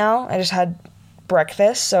bad right now. I just had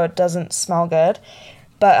breakfast, so it doesn't smell good.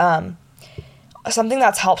 But something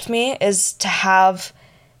that's helped me is to have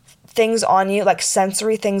things on you, like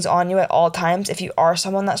sensory things on you at all times. If you are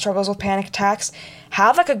someone that struggles with panic attacks,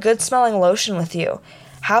 have like a good smelling lotion with you.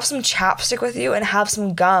 Have some chapstick with you and have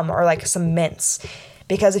some gum or like some mints.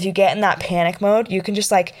 Because if you get in that panic mode, you can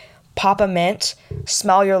just like pop a mint,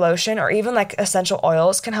 smell your lotion, or even like essential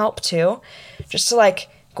oils can help too. Just to like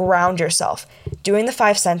ground yourself. Doing the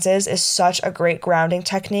 5 senses is such a great grounding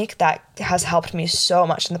technique that has helped me so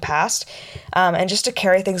much in the past. And just to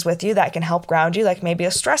carry things with you that can help ground you, like maybe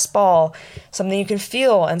a stress ball, something you can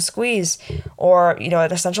feel and squeeze, or, an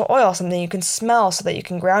essential oil, something you can smell so that you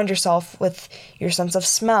can ground yourself with your sense of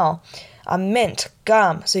smell. A mint,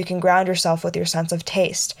 gum, so you can ground yourself with your sense of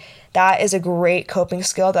taste. That is a great coping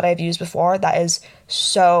skill that I've used before that is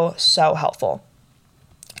so, so helpful.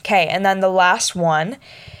 Okay, and then the last one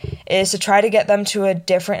is to try to get them to a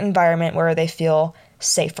different environment where they feel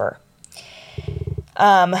safer.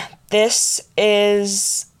 This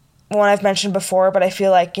is one I've mentioned before, but I feel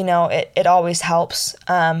like, it always helps.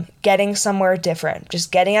 Getting somewhere different,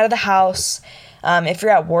 just getting out of the house. If you're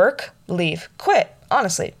at work, leave, quit,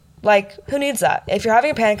 honestly. Like, who needs that? If you're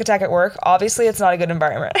having a panic attack at work, obviously it's not a good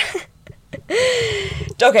environment.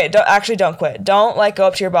 Okay, don't quit. Don't go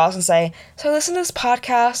up to your boss and say, so I listened to this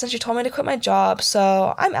podcast and she told me to quit my job,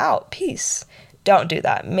 so I'm out. Peace. Don't do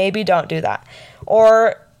that. Maybe don't do that.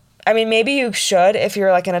 Or, maybe you should if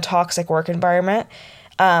you're in a toxic work environment,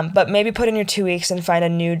 but maybe put in your 2 weeks and find a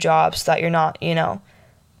new job so that you're not,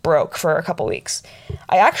 broke for a couple weeks.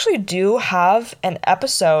 I actually do have an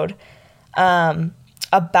episode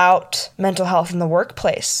about mental health in the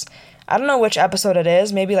workplace. I don't know which episode it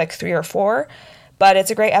is, maybe 3 or 4, but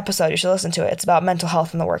it's a great episode. You should listen to it. It's about mental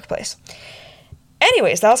health in the workplace.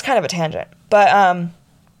 Anyways, that was kind of a tangent, but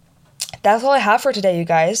that's all I have for today, you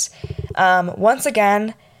guys. Once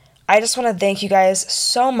again, I just want to thank you guys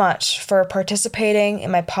so much for participating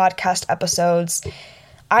in my podcast episodes.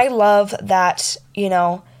 I love that,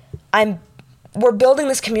 we're building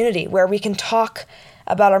this community where we can talk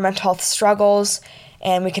about our mental health struggles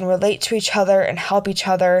and we can relate to each other and help each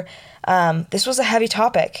other. This was a heavy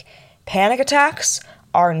topic. Panic attacks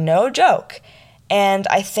are no joke. And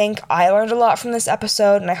I think I learned a lot from this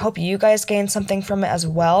episode, and I hope you guys gained something from it as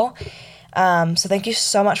well. So thank you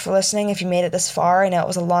so much for listening if you made it this far. I know it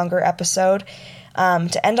was a longer episode.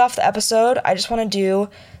 To end off the episode, I just want to do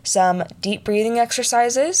some deep breathing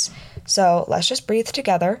exercises. So let's just breathe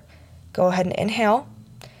together. Go ahead and inhale.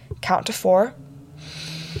 Count to 4.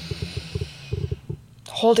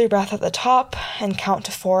 Hold your breath at the top and count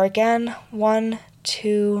to 4 again. 1,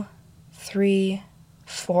 2, 3,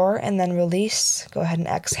 4, and then release. Go ahead and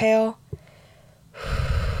exhale.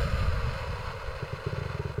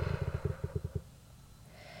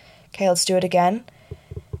 Okay, let's do it again.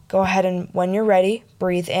 Go ahead and when you're ready,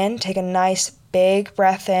 breathe in. Take a nice big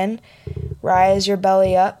breath in. Rise your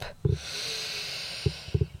belly up.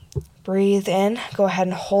 Breathe in. Go ahead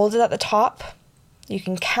and hold it at the top. You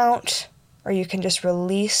can count, or you can just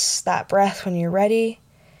release that breath when you're ready.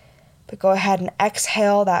 But go ahead and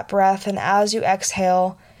exhale that breath, and as you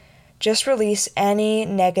exhale, just release any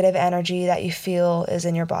negative energy that you feel is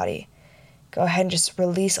in your body. Go ahead and just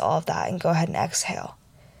release all of that, and go ahead and exhale.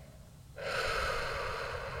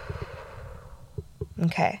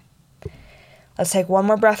 Okay. Let's take one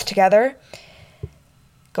more breath together.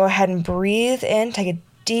 Go ahead and breathe in. Take a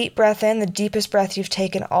deep breath in, the deepest breath you've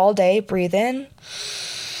taken all day. Breathe in.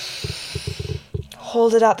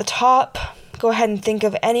 Hold it at the top. Go ahead and think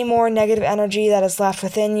of any more negative energy that is left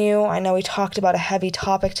within you. I know we talked about a heavy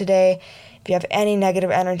topic today. If you have any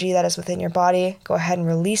negative energy that is within your body, go ahead and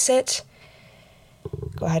release it.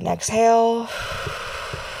 Go ahead and exhale.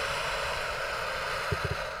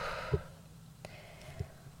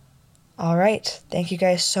 All right. Thank you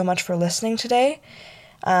guys so much for listening today.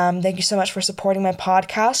 Thank you so much for supporting my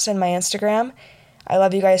podcast and my Instagram. I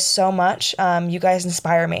love you guys so much. You guys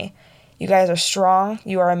inspire me. You guys are strong.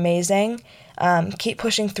 You are amazing. Keep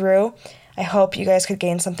pushing through. I hope you guys could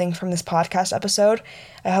gain something from this podcast episode.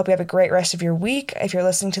 I hope you have a great rest of your week. If you're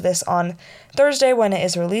listening to this on Thursday when it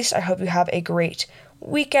is released, I hope you have a great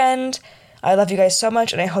weekend. I love you guys so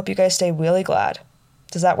much, and I hope you guys stay really glad.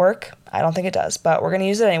 Does that work? I don't think it does, but we're going to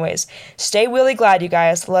use it anyways. Stay really glad, you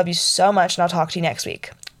guys. Love you so much, and I'll talk to you next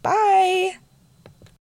week. Bye!